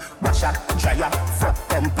machine. Wash up, dry up, fuck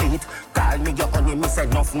complete. Call me your honey. me, me say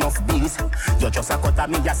enough bees. You just a cut of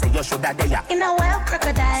me, you say you shoulda there. In a wild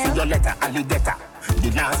crocodile. See your letter, alligator.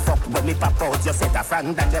 The last fuck when me pop out, you set a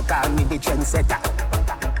friend that you call me the trendsetter.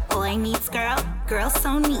 Boy meets girl, girl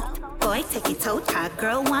so neat. Boy take it out, hard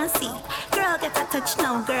girl want see. Girl get a touch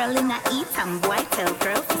now, girl in a eat. And boy tell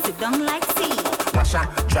girl to sit down like sea. Washa,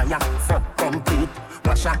 dryer, fuck complete.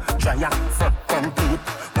 Washa, dryer, fuck complete.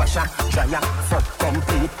 Washa, dryer, fuck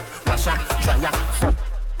complete. Washa, dryer, fuck.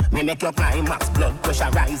 Me make your climax, blood pressure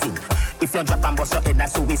rising. If you drop and bust your head,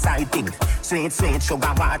 that's suicide thing. Sweet, sweet,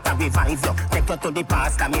 sugar water revive you. Take you to the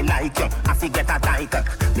past and me like you. I forget a title.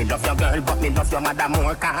 Me love your girl, but me love your mother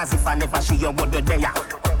more. Cause if I never see you, would you there?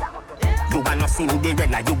 You are no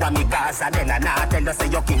Cinderella, you are me Gazadella. Now tell us say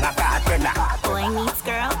you king of Cartella. Boy meets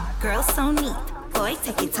girl, girl so neat. Boy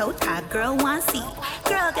take it out, hard girl want see.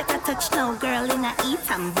 Girl get a touch now, girl in a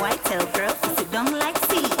eat. And boy tell girl to sit down like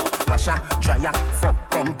sea. Washa, dryer, fuck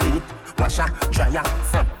complete. Washa, dryer,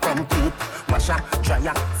 fuck complete. Washa,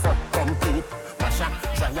 dryer, fuck complete. Washa,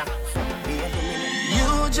 dryer, fuck.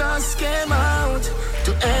 You just came out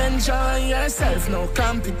to enjoy yourself, no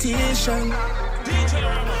competition.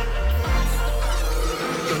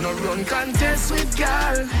 You no run contest with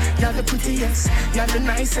girl, you're the prettiest, you're the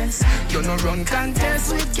nicest. You no run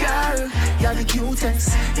contest with girl, you're the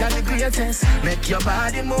cutest, you're the greatest. Make your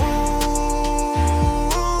body move,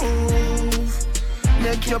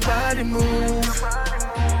 make your body move.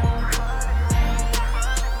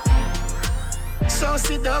 So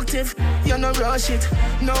seductive, you no rush it.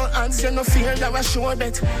 No odds, you no fear that I sure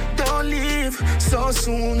bet. Don't leave so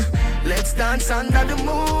soon. Let's dance under the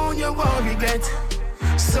moon, you won't regret.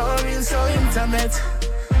 So real, so intimate.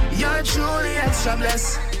 You're truly extra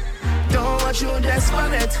blessed. Don't watch you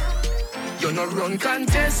desperate. You no run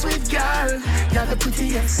contest with girl, you're the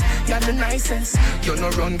prettiest, you're the nicest. You no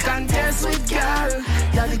run contest with girl,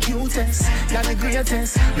 you're the cutest, you're the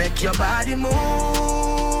greatest. Make your body move,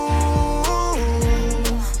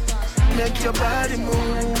 make your body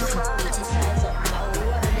move.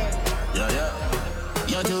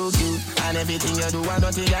 You're too cute, and everything you do, I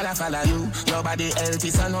don't think I'll follow you. Your body healthy,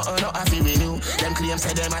 so no happy with you. Them claims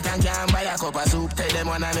say them a can't buy a cup of soup. Tell them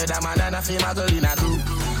one another man and a female girl in a group.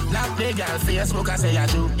 Lock the girl Facebook and say you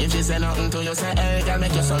true. If she say nothing to you, say hey girl,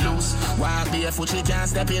 make you so loose. Walk barefoot, she can't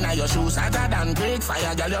step in your shoes. Hotter than great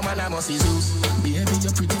fire, girl, your man a must be Zeus. Baby,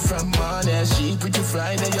 you're pretty from Monday, she pretty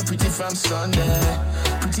Friday, you're pretty from Sunday.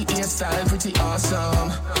 Pretty hairstyle, pretty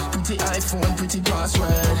awesome. Pretty iPhone, pretty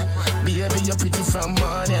password. Baby, you're pretty from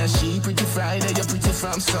Monday, she pretty Friday, you're pretty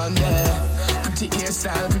from Sunday. Pretty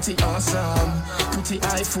hairstyle, pretty awesome. Pretty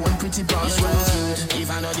iPhone, pretty password.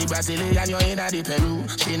 If I know the Brazilian, you're in the Peru.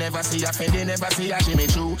 She never see her friend, they never see her, she me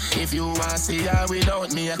true. If you want to see her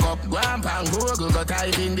without makeup, go and Google, go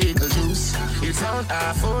type in Beetlejuice. It sound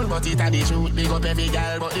awful, but it a the truth. Big up every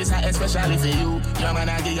girl, but this a especially for you. Your man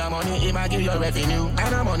a give you money, he ma give you revenue.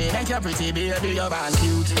 And the money make you pretty, baby, you're born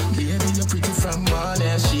cute. Baby, you're pretty from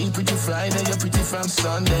Monday, she pretty Friday, you're pretty from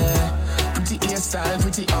Sunday. Pretty hairstyle,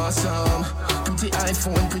 pretty awesome. Pretty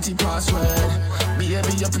iPhone, pretty password.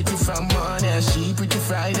 Baby, you're pretty from Monday, she pretty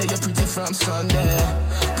Friday, you're pretty from Sunday.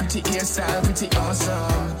 Pretty hairstyle, pretty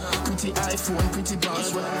awesome. Pretty iPhone, pretty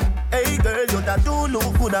password. Hey girl, you that do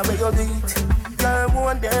look good at where you beat. Girl,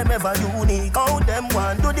 one them ever unique. All them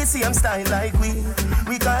want do the same style like we.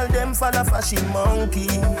 We call them follow fashion monkey.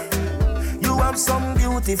 You have some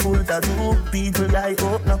beautiful tattoo, people like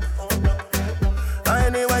open up.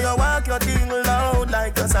 Anyway you walk your thing loud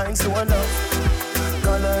like a sign to love.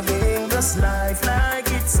 Coloring this life like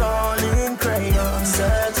it's all in crayon.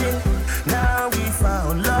 Searching, now we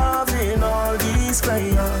found love in all these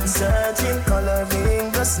crayons. Searching,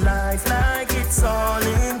 coloring this life like it's all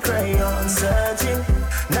in crayon. Searching,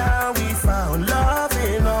 now we found love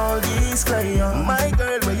in all these crayons. My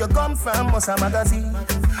girl, where you come from, Musa magazine.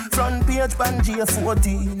 Front page, Pangea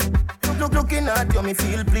 14. Looking at you, me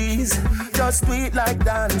feel please. Just tweet like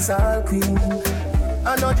dancehall queen.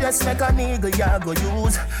 I know just make a nigga ya go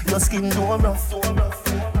use. Your skin do rough.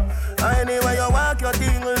 Anyway you walk your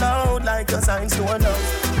thing loud like your signs to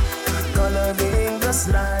love. Coloring this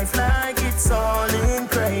life like it's all in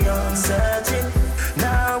crayon. Searching,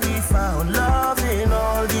 now we found love in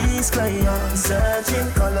all these crayons.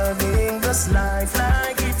 Searching, coloring this life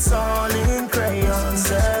like it's all in crayon.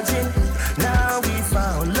 Searching, now we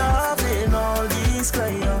found love in all these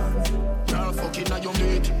crayons. You're fucking on your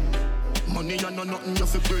mate. Money and no nothing you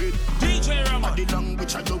feel great. DJ Rama. The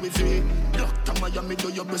language I do with it. Dr. Miami do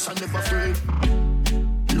your best and never afraid.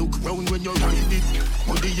 Look round when you ride it.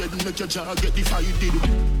 On the head make your jaw get divided.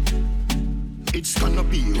 It's gonna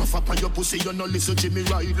be rough up on your pussy, you no listen Jimmy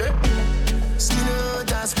Riley. Skin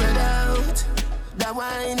out and spread out. That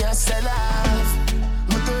wine you sell off.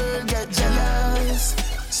 My girl get jealous.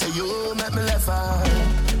 Say you make me left her,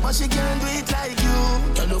 but she can't do it like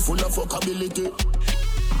you. Girl, you full of fuckability,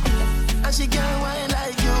 and she can't wine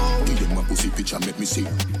like you. Give them my pussy picture, make me see.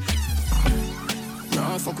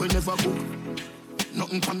 Nah, fuck we never cook.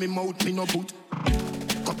 Nothing from me mouth, me no put.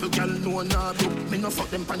 Couple gal know nah book. Me no fuck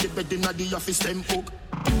them pan the bed inna the office, them hook.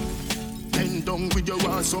 Bend down with your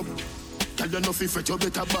ass up. Girl, you know fi fret, you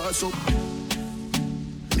better boss up.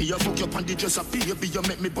 Me a fuck you pan the dress up, baby, you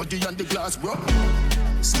make me body on the glass, bro.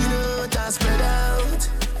 Skin out and spread out.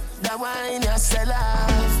 That wine you sell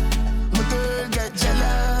off. My girl get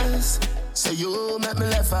jealous. Say you make me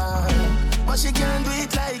left her, but she can't do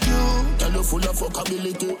it like you. Girl, you full of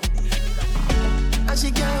fuckability, and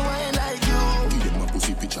she can't wine like you. Give them my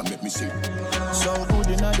pussy picture, make me see. So good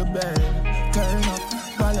in the bed, turn up,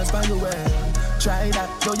 balance by your way. Try that,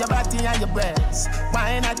 show your body and your breasts.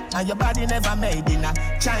 Why not? And your body never made in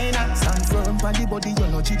China. Stand firm on the body, you're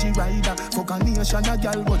no Gigi rider. Fuck a nation, a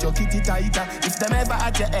girl, but your kitty tighter. If them ever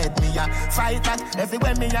at your head, me a fight back.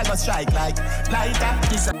 Everywhere me a go strike like lighter.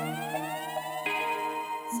 This a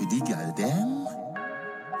for the girl them.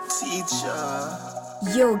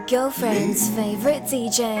 Teacher. Your girlfriend's favorite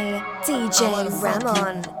DJ, DJ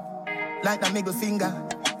Ramon. Like that middle finger.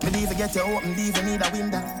 Me leave get you open, leave you need a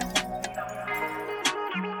window.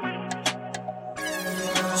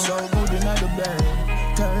 So good in the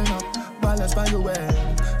bed, turn up, balance by your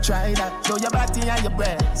way. Try that, show your body and your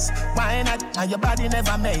breasts. Why not? And your body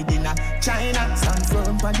never made in China. Stand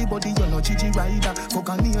firm on the body, you're no Gigi rider. Fuck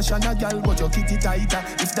a nation, a girl, but your kitty tighter.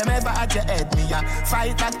 If them ever at your head, me a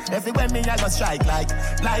fight back. Everywhere me a go strike like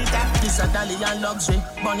lighter. This a dolly and luxury,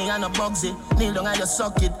 money and a bugsy. Kneel down and you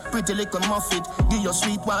suck it, pretty little muffet. Give your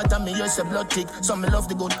sweet water, me you say blood tick. Some me love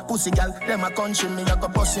the good pussy, girl. Them a country, me a go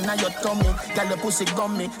bust in your tummy. Girl, your pussy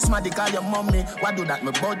gummy, smarty call your mommy. Why do that,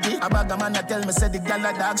 my body? A bag of man a tell me say the girl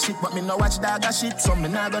a dog shit, but me no watch dog a shit, so me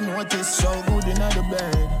not gonna notice. So good in the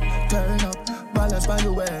bed, turn up, balance by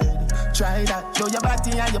your head. Try that, show your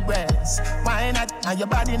body and your breasts. Why not? And your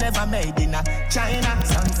body never made in China.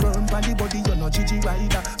 Stand firm on the body, you're no Gigi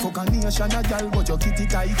rider. Fuck a nation, a girl, but your kitty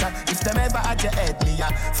tighter. If them ever at your head, me a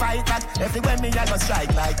fight back. Everywhere me a go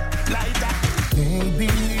strike like lighter. Baby,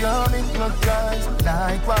 you're hypnotized.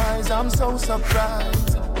 Likewise, I'm so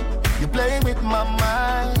surprised. You play with my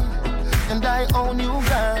mind, and I own you,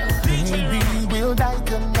 girl. Baby, we'll die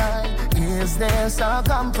tonight. Is there some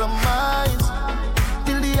compromise?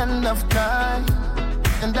 Till the end of time,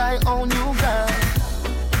 and I own you, girl.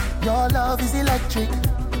 Your love is electric.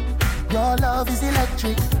 Your love is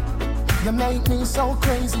electric. You make me so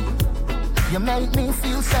crazy. You make me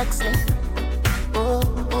feel sexy. Oh,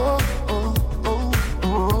 oh, oh, oh,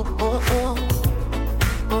 oh, oh, oh.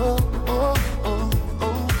 Oh, oh, oh,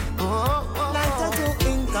 oh, oh. Like tattoo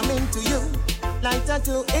ink, I'm into you. Like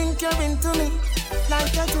tattoo ink, you're into me.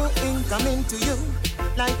 Like tattoo ink, I'm into you.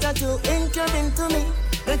 Like tattoo ink, you're into me.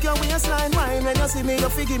 Make your waistline wine when you see me, you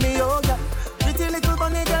figure me yoga. Pretty little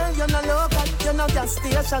bunny girl, you're not local. You're not gas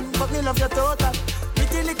station, but me love your total.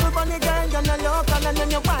 Pretty little bunny girl, you're not local. And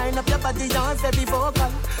when you wind up your body, you're very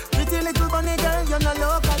vocal. Pretty little bunny girl, you're not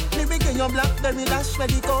local. Lyric in your blackberry lash,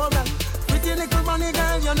 ready coral. Pretty little bunny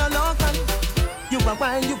girl, you're not local. You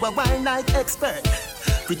a wine like expert.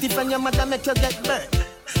 Pretty from your mother make you get burnt.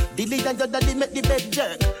 Dilly and your daddy make the bed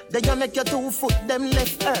jerk. Then you make your 2 foot them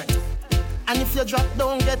left hurt. And if you drop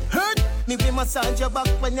down get hurt, me we massage your back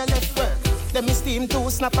when you left work. Then me steam 2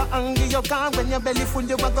 snapper and give your car. When your belly full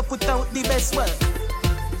you a go put out the best work.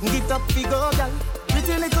 Get up fi go girl.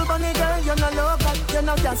 Pretty little bunny girl, you're not local. You're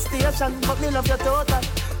not gas station, but me love your total.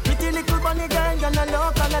 Pretty little bunny girl, you're not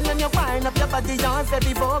local. And when you wind up your body, you're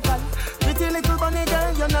very vocal. Pretty little bunny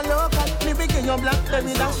girl, you're not local. Me begin your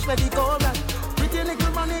blackberry lash ready coral. Pretty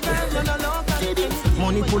little bunny girl, you're not local.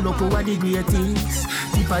 Money pull up over the greatest.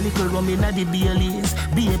 Tip a little rum inna the Baileys.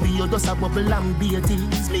 Baby, you just a bubble and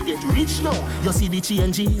beaties. Me get rich now, you see the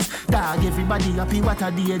changes. Dog, everybody happy, what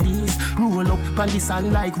a day this. Roll up on the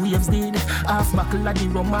sand like waves did. Half buckle of the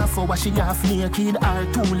rum, half for washing half naked. Our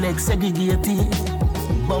 2 legs segregated.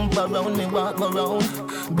 Bump around me, walk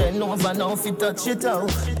around. Bend over now if you touch it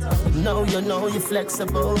out. Now you know you're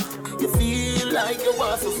flexible. You feel like you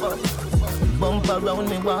want to fuck. Bump around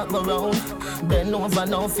me, walk around. Bend over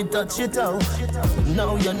now if you touch it out.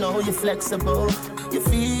 Now you know you're flexible. You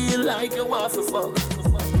feel like you want to fuck.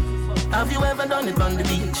 Have you ever done it on the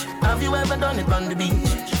beach? Have you ever done it on the beach?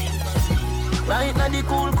 Right now the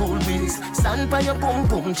cool breeze. Stand by your pum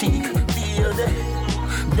pum cheek. Feel the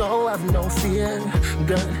don't have no fear,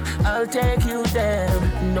 girl, I'll take you there.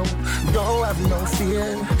 No, don't have no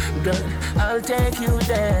fear, girl, I'll take you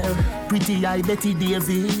there. Pretty eye Betty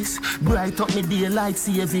Davis, bright up me day like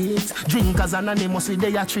savings. Drinkers anonymous with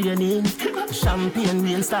their training. Champagne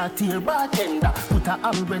rain start here, bartender. Put a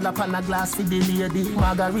umbrella on a glass for the lady.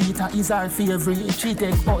 Margarita is our favorite. She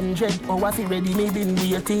take 100 hours ready, me been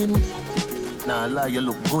waiting. Nah lie, you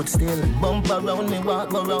look good still. Bump around me,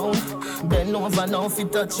 walk around. Bend over now if you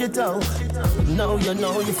touch your toe. Now you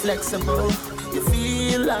know you're flexible. You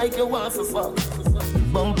feel like you want to fuck.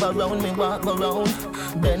 Bump around me, walk around.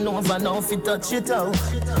 Bend over now if you touch your toe.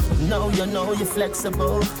 Now you know you're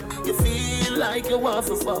flexible. You feel like you want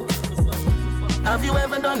to fuck. Have you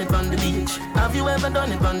ever done it on the beach? Have you ever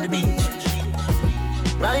done it on the beach?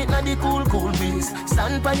 Right now the cool, cool breeze.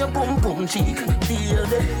 Stand by your pum pum cheek. Feel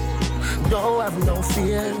the don't have no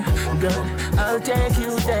fear, girl, I'll take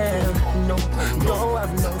you there. No, don't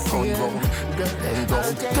have no fear, girl,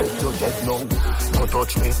 I'll take you there. No, don't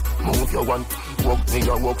touch me, move your one. Walk me,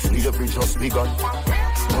 your walk slavery just begun.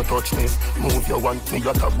 Don't touch me, move your one. Me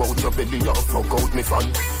got about your belly, you fuck out me fun.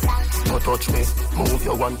 Don't touch me, move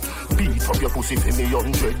your one. Beat up your pussy for me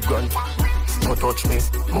 100 grand. Don't touch me,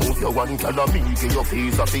 move your one. Tell me, give your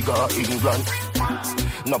face a figure England.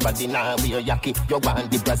 Nobody now wear yaki. You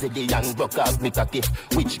want the Brazilian broke off me cocky.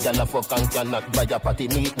 Which girl a fuck and cannot buy a party?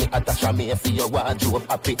 Meet me at a chamois for your wardrobe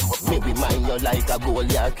happy. Maybe mind you like a goal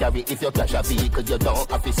you carry. If you crash a vehicle you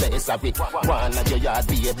don't have to say sorry. One of your yard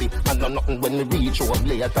baby. And no nothing when we reach home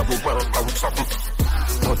later we work out something.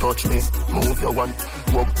 Don't touch me, move your one.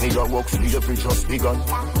 Walk me your walk slavery just begun.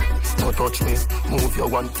 Don't touch me, move your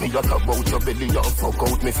one. Me got about your belly you fuck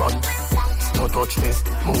out me fun. Don't touch me,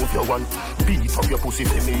 move your one. Beat up your pussy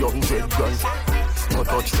for me 100 grand. Don't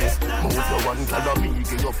touch me, move your one. Tell me,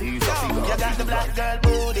 give your face a figure. You got the black girl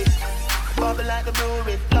booty, bubble like the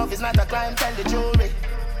brewery. Love is not a crime, tell the jury.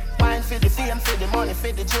 Wine for the fame, for the money,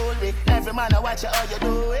 for the jewelry. Every man I watch you how you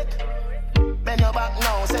do it. Bend your back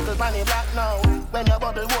now, settle pan it black now. When your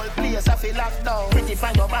bubble whole place I feel locked down. Pretty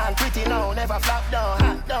find your band, pretty now, never flop down.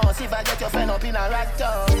 Hot down, see if I get your friend up in a rack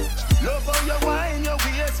down. Love how you wine, your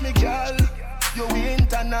waist, me girl. You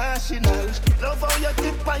international. Love how you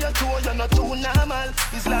tip on your toe, you're not too normal.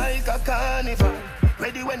 It's like a carnival.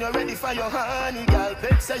 Ready when you're ready for your honey, girl.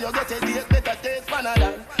 Bet say you get a date, better take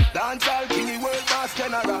Panadol. Dance all king, world boss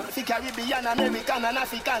general. Fi Caribbean, American and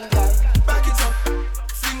African girl. Back it up,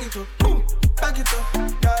 fling it up, boom. Back it up,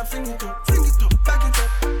 yeah, fling it up, back it up,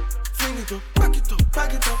 fling it up, back it up,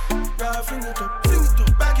 yeah, fling it up,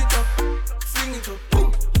 back it up, fling it up,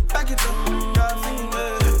 boom. Back it up, yeah, fling it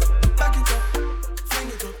up, back it up, fling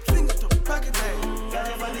it up, back it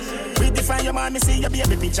up. Pretty from your man, me see your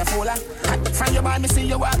baby picture fuller. From your man, me see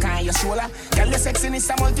you walk on your shoulder. Girl, your sexiness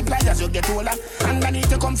a multiply as you get older.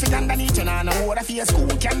 Underneath you comfy, underneath you nah no water. For your school,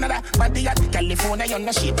 Canada, body at California, you're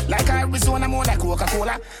no shit. Like Arizona, more like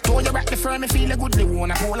Coca-Cola. Throw you back the firm, me feel a good, they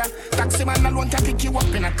wanna cola. Taxi man alone can pick you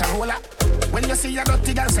up in a Corolla. When you see a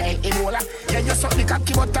dirty girl say Ebola. Yeah, you suck the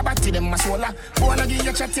cocky but a batty them a swola. Wanna give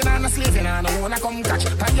you chatting and a slaving and I wanna come catch.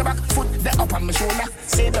 Pan your back foot, the up on my shoulder.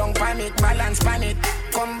 Sit down pan it, balance pan it.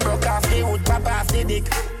 Come broke off the wood, pop off the dick.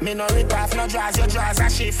 Me no rip off, no draws, your draws a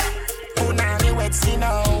shift. Punani wet skin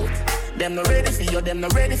out. Them no ready for you, them no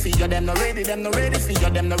ready for you, them no ready, them no ready for you,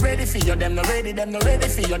 them no ready for you, them no ready, them no ready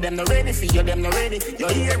for you, them no ready for you, them no ready.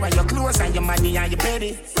 Your ear and your clothes and your money and your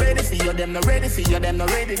petty. Ready for you, them no ready for you, them no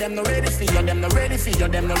ready, them no ready for you, them no ready for you,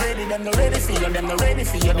 them no ready, them no ready for you, them no ready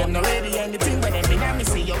for you, them no ready. Anything when they me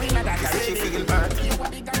see you in a that ready. She feel hurt,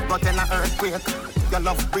 but in a earthquake. Your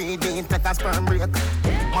love breathing, take a sperm break.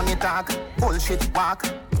 Money talk, bullshit walk.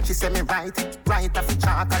 She say me right off the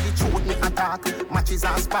chalk. And the truth me attack, matches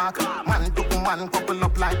and spark. Man to man, couple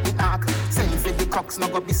up like the ark. Send for the cocks, no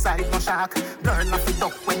go beside no shark. Girl off the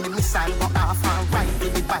duck when the missile go off. And right to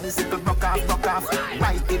the bicycle, rock off.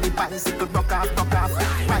 Right to the bicycle, rock off.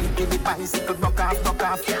 Right to the bicycle, rock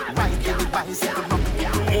off. Right to the bicycle, rock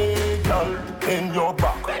off. Hey girl, in your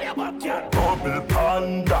back, double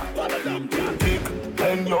panda. Kick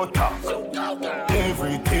in your top,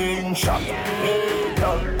 everything shot. Hey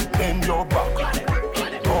girl, in your back,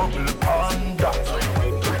 double panda.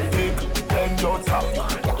 Kick in your top,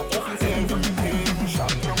 everything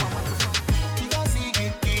shot.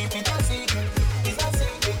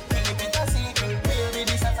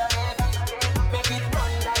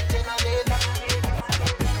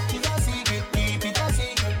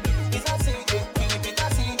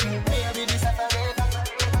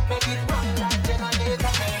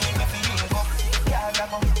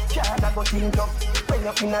 Think up. When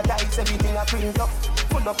you're in a dice, everything I print up.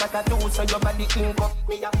 Pull up like a tool so your body ink up.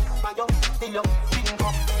 Me up, my up, till up. link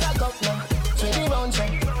up. Back up now, swing the round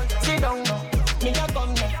check. Sit down now, me a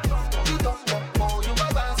come now. Sit up now, oh you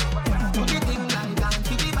a boss. Do the thing like that,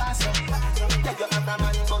 be the boss. Yeah, you have a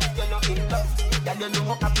man, but you're not in love. Yeah, you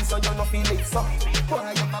know happy, so you no feel it so.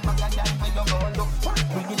 Why you have a bag of that, where you go look?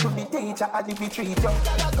 Bring it to the teacher, and if we treat you.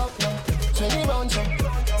 Back up now, swing the round check.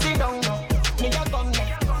 Sit down now, me a come now.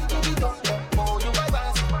 Sit up now, oh you a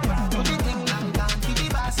boss. Do the thing like that, be the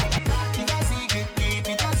boss. Keep it a secret, keep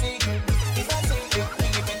it a secret. Keep it a secret,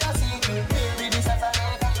 keep it a secret. Baby, this is a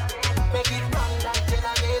letter. Make it run like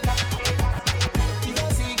generator. Keep it a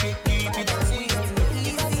secret, keep it a secret. Keep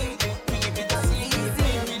it a secret, keep it a secret.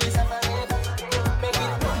 Baby, this is a letter. Make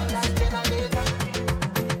it run like generator.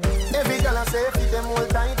 Every girl I say feed them all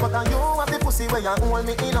tight, but you have the pussy where you hold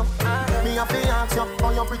me in up. Me have to ask you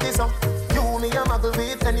how you pretty so. You me a muggle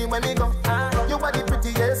with anywhere me go. You are the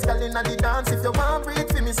prettiest girl inna the dance. If you want breathe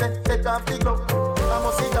for me, say take off the glove. I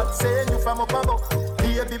must see God saying you from up above.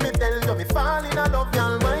 Baby, me tell you me fall in love.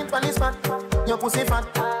 Girl, wine pon the spot. Your pussy fat,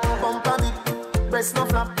 bump a bit, breast no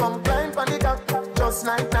flap. Come climb pon the top, just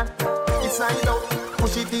like that. It's like out,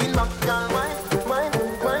 push it in back. Girl, wine, wine,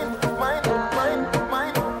 wine, wine, wine,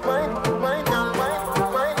 wine, wine, wine, girl, wine,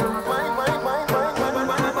 wine, wine, wine, wine, wine,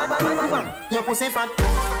 wine, wine. Your pussy fat.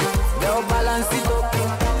 Yo, balance it up.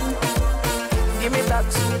 Give me that.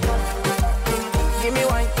 Give me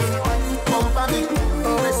wine. Pump a bit.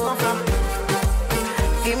 Press no flap.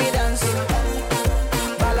 Give me dance.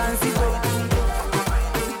 Balance it up.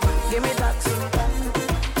 Give me that.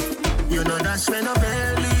 You know dash when no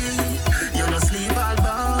belly. You no sleep all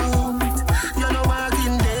bound. You no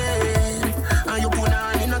walking dead. And you put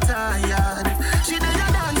on in no tired. She do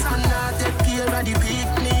your dance and not take care of the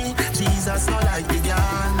picnic. Jesus no like the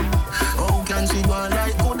girl. How can she go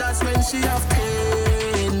like good? That's when she have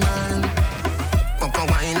pain, man. Come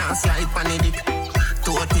wine and slide pan the dick.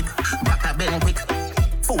 Toe tip, back a bend quick.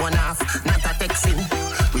 Phone off, not a texting.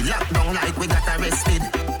 We lock down like we got arrested.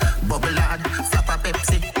 Bubble hard, flap a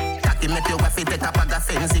Pepsi. Cocky make you waffy, take a bag of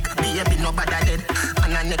fensic. Baby nobody dead.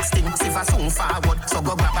 And the next thing, see for soon forward, so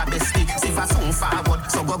go grab a bestie. See for soon forward,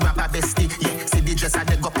 so go grab a bestie. Yeah, see the dresser,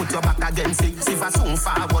 they go put your back against it. See for soon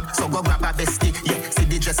forward, so go grab a bestie. Yeah, see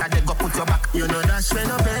the dresser, they go put your back. You know dash when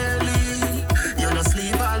no belly. You no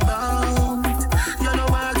sleep all bound. You no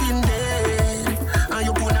walking dead. And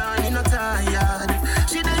you put on in no tired.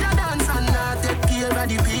 She do your dance and not take care of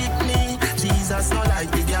the picnic. Jesus no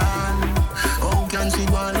like the girl. How can she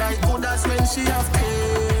go like good? That's when she have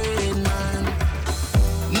pain, man.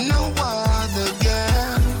 No other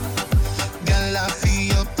girl. Girl, I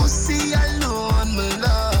feel your pussy alone, my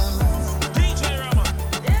love. DJ Rama.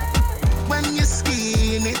 When you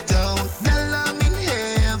skin it out, girl, I'm in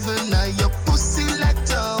heaven. Now your pussy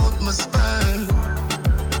let out my spine.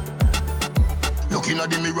 Looking at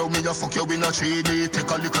the mirror, me a fuck you in a 3D. Take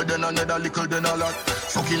a little, then another little, then a lot.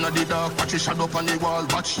 Fucking at the dark, watch your shadow on the wall.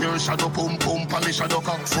 Watch your shadow pump, pump, and me shadow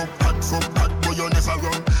cock. Fuck hot, boy, you never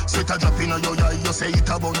run. Sweat a drop in your eye, you say it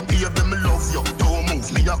a bun. Baby, me love you, don't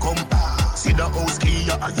move, me a come. See the house key,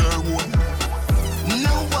 you are your own.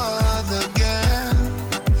 No other girl.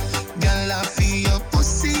 Girl, I feel your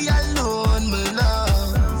pussy alone, my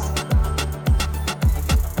love.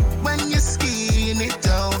 When you skin it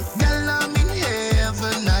out, girl, I'm in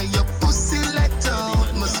heaven. Now your pussy let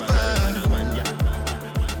out my sperm.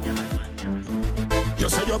 You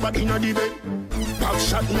say your body in the bed. Back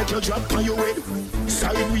shot make you drop on your head.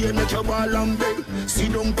 Sideway make your ball and beg.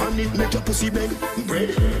 Sit down pan it make your pussy beg.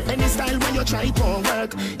 Bread. Any style when you try it won't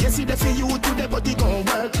work. You see the for you today but it gon'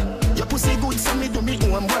 work. Your pussy good so me do me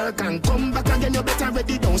own work. And come back again you better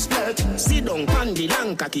ready don't splurt. Sit down pan the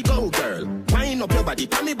long cocky go girl. Wind up your body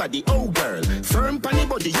pan me body oh girl. Firm pan the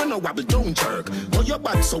body you know wobble don't jerk. Oh your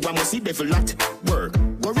bad so I must see devil at work.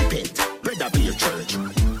 Go repent, brother be your church.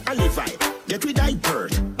 I live right, get with thy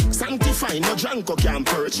bird. Sanctify, no drunk can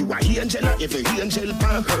perch. You are angel, every angel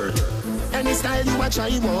can hurt. Any style you a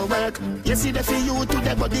try won't work. You see the for you to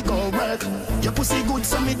the body gon' work. Your pussy good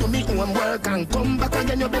so me do me own work. And come back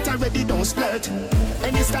again you better ready don't splurt.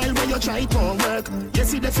 Any style where you try it won't work. You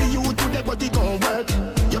see the for you to the body gon' work.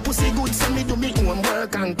 Your pussy good so me do me own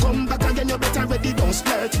work. And come back again you better ready don't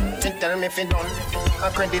splurt. She tell me if it done,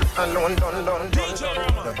 a credit alone done.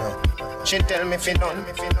 She tell me if it done,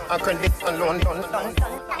 a credit alone done.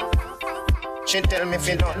 She tell me if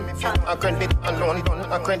it done, a credit alone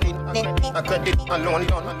done, a credit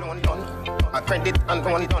alone done. I credit and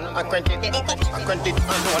one done. I credit and one done.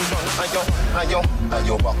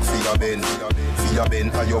 Ayo back for your bend. For your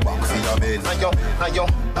bend, ayo back for your bend. Ayo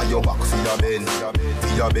back for your bend.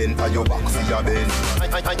 For your bend, ayo back for your bend.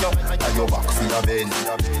 Ayo back for your bend.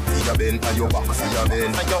 For your bend, ayo back for your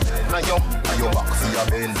bend. Ayo back for your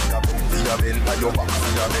bend. For your bend, ayo back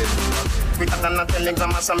for your bend. Quicker than a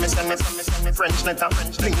telegram, so me send me French letter.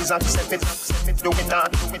 Please accept it. Do it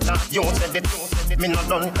hard. You said it. Me not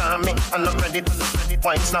done call me. I'm not ready.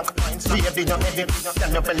 Wine snack. Baby, you edit.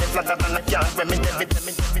 Can you belly flatter than a cat when me debit?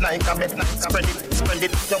 Like a bed. Spread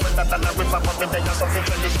it. You better than a river, but me there you something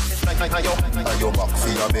credit. Ayo back for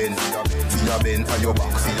your bend. For your bend, ayo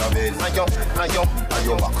back for your bend. Ayo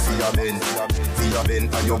back for your bend. For your bend,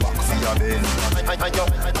 ayo back for your bend. Ayo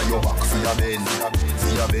back for your bend. For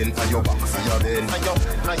your bend, ayo back for your bend.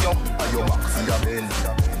 Ayo back for your bend.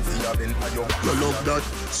 You love that,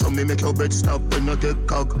 so me make your bed stop when you take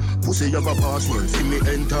cock. Pussy have a password, see me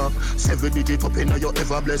enter. 7 digit up in your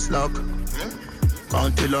ever blessed lock.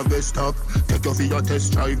 Can't tell a best stop. Take you for your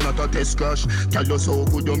test drive, not a test crash. Tell you so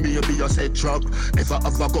good you maybe a set trap. Never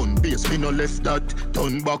have a gun base, me no left that.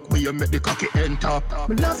 Turn back where you make the cocky enter.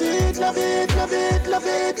 Love it, love it, love it, love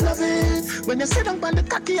it, love it. When you sit down on the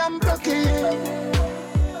cocky I'm broken.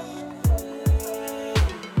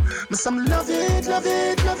 Some love it, love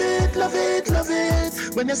it, love it, love it, love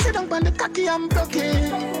it. When you sit down on the cocky I'm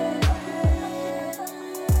broken.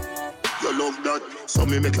 You love that, so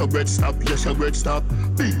me make your bread stop, yes your bread stop.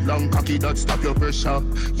 Big long cocky that stop your pressure.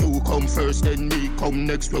 You come first, then me come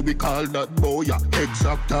next, where we call that boy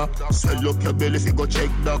exacta. Swell up your belly if you go check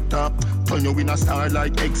doctor. Turn you in a star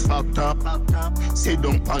like X Factor. Sit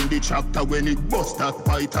down on the tractor when it bust that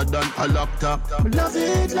whiter than a laptop. Love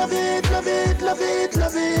it, love it, love it, love it,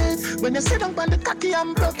 love it. When you sit down on the cocky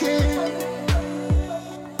I'm broken.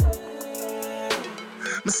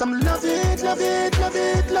 Some love it, love it, love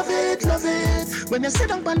it, love it, love it. When you sit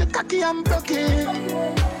down on the cocky I'm broken.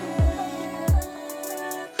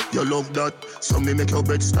 You love that, so me make your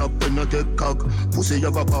bed stop when you take cock. Pussy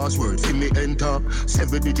have a password, see me enter.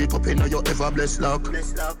 7 digit up in your ever blessed lock.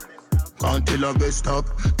 Can't tell a best stop.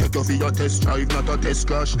 Take you for your test drive, not a test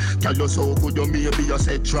crash. Tell you so good you maybe a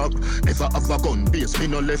set trap. Never have a gun base, me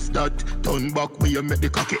no left that. Turn back where you make the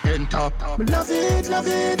cocky enter. Love it, love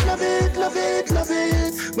it, love it, love it, love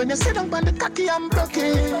it. When you sit down on the cocky I'm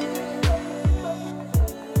broken.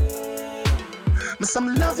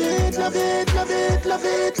 Some love it, love it, love it, love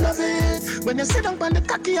it, love it. When you sit down on the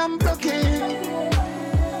cocky I'm broken.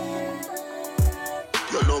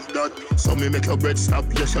 You love that, so me make your bread stop,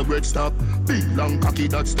 yes your bread stop. Big long cocky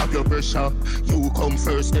that stop your pressure. You come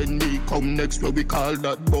first, then me come next, where we call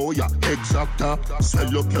that boy exacta.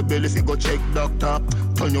 Swell up your belly if you go check doctor.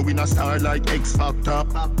 Turn you in a star like X Factor.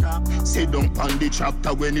 Sit down on the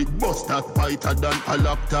tractor when it bust that whiter than a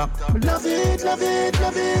laptop. Love it, love it,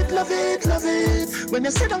 love it, love it, love it. When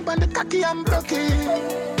you sit down on the cocky I'm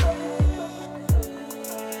broken.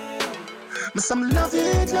 Some love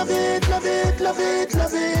it, love it, love it, love it,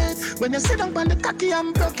 love it. When you sit down on the cocky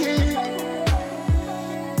I'm broken.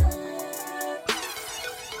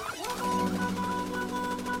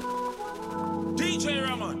 DJ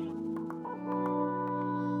Ramon.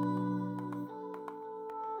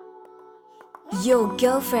 Your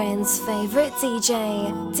girlfriend's favorite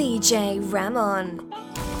DJ, DJ Ramon.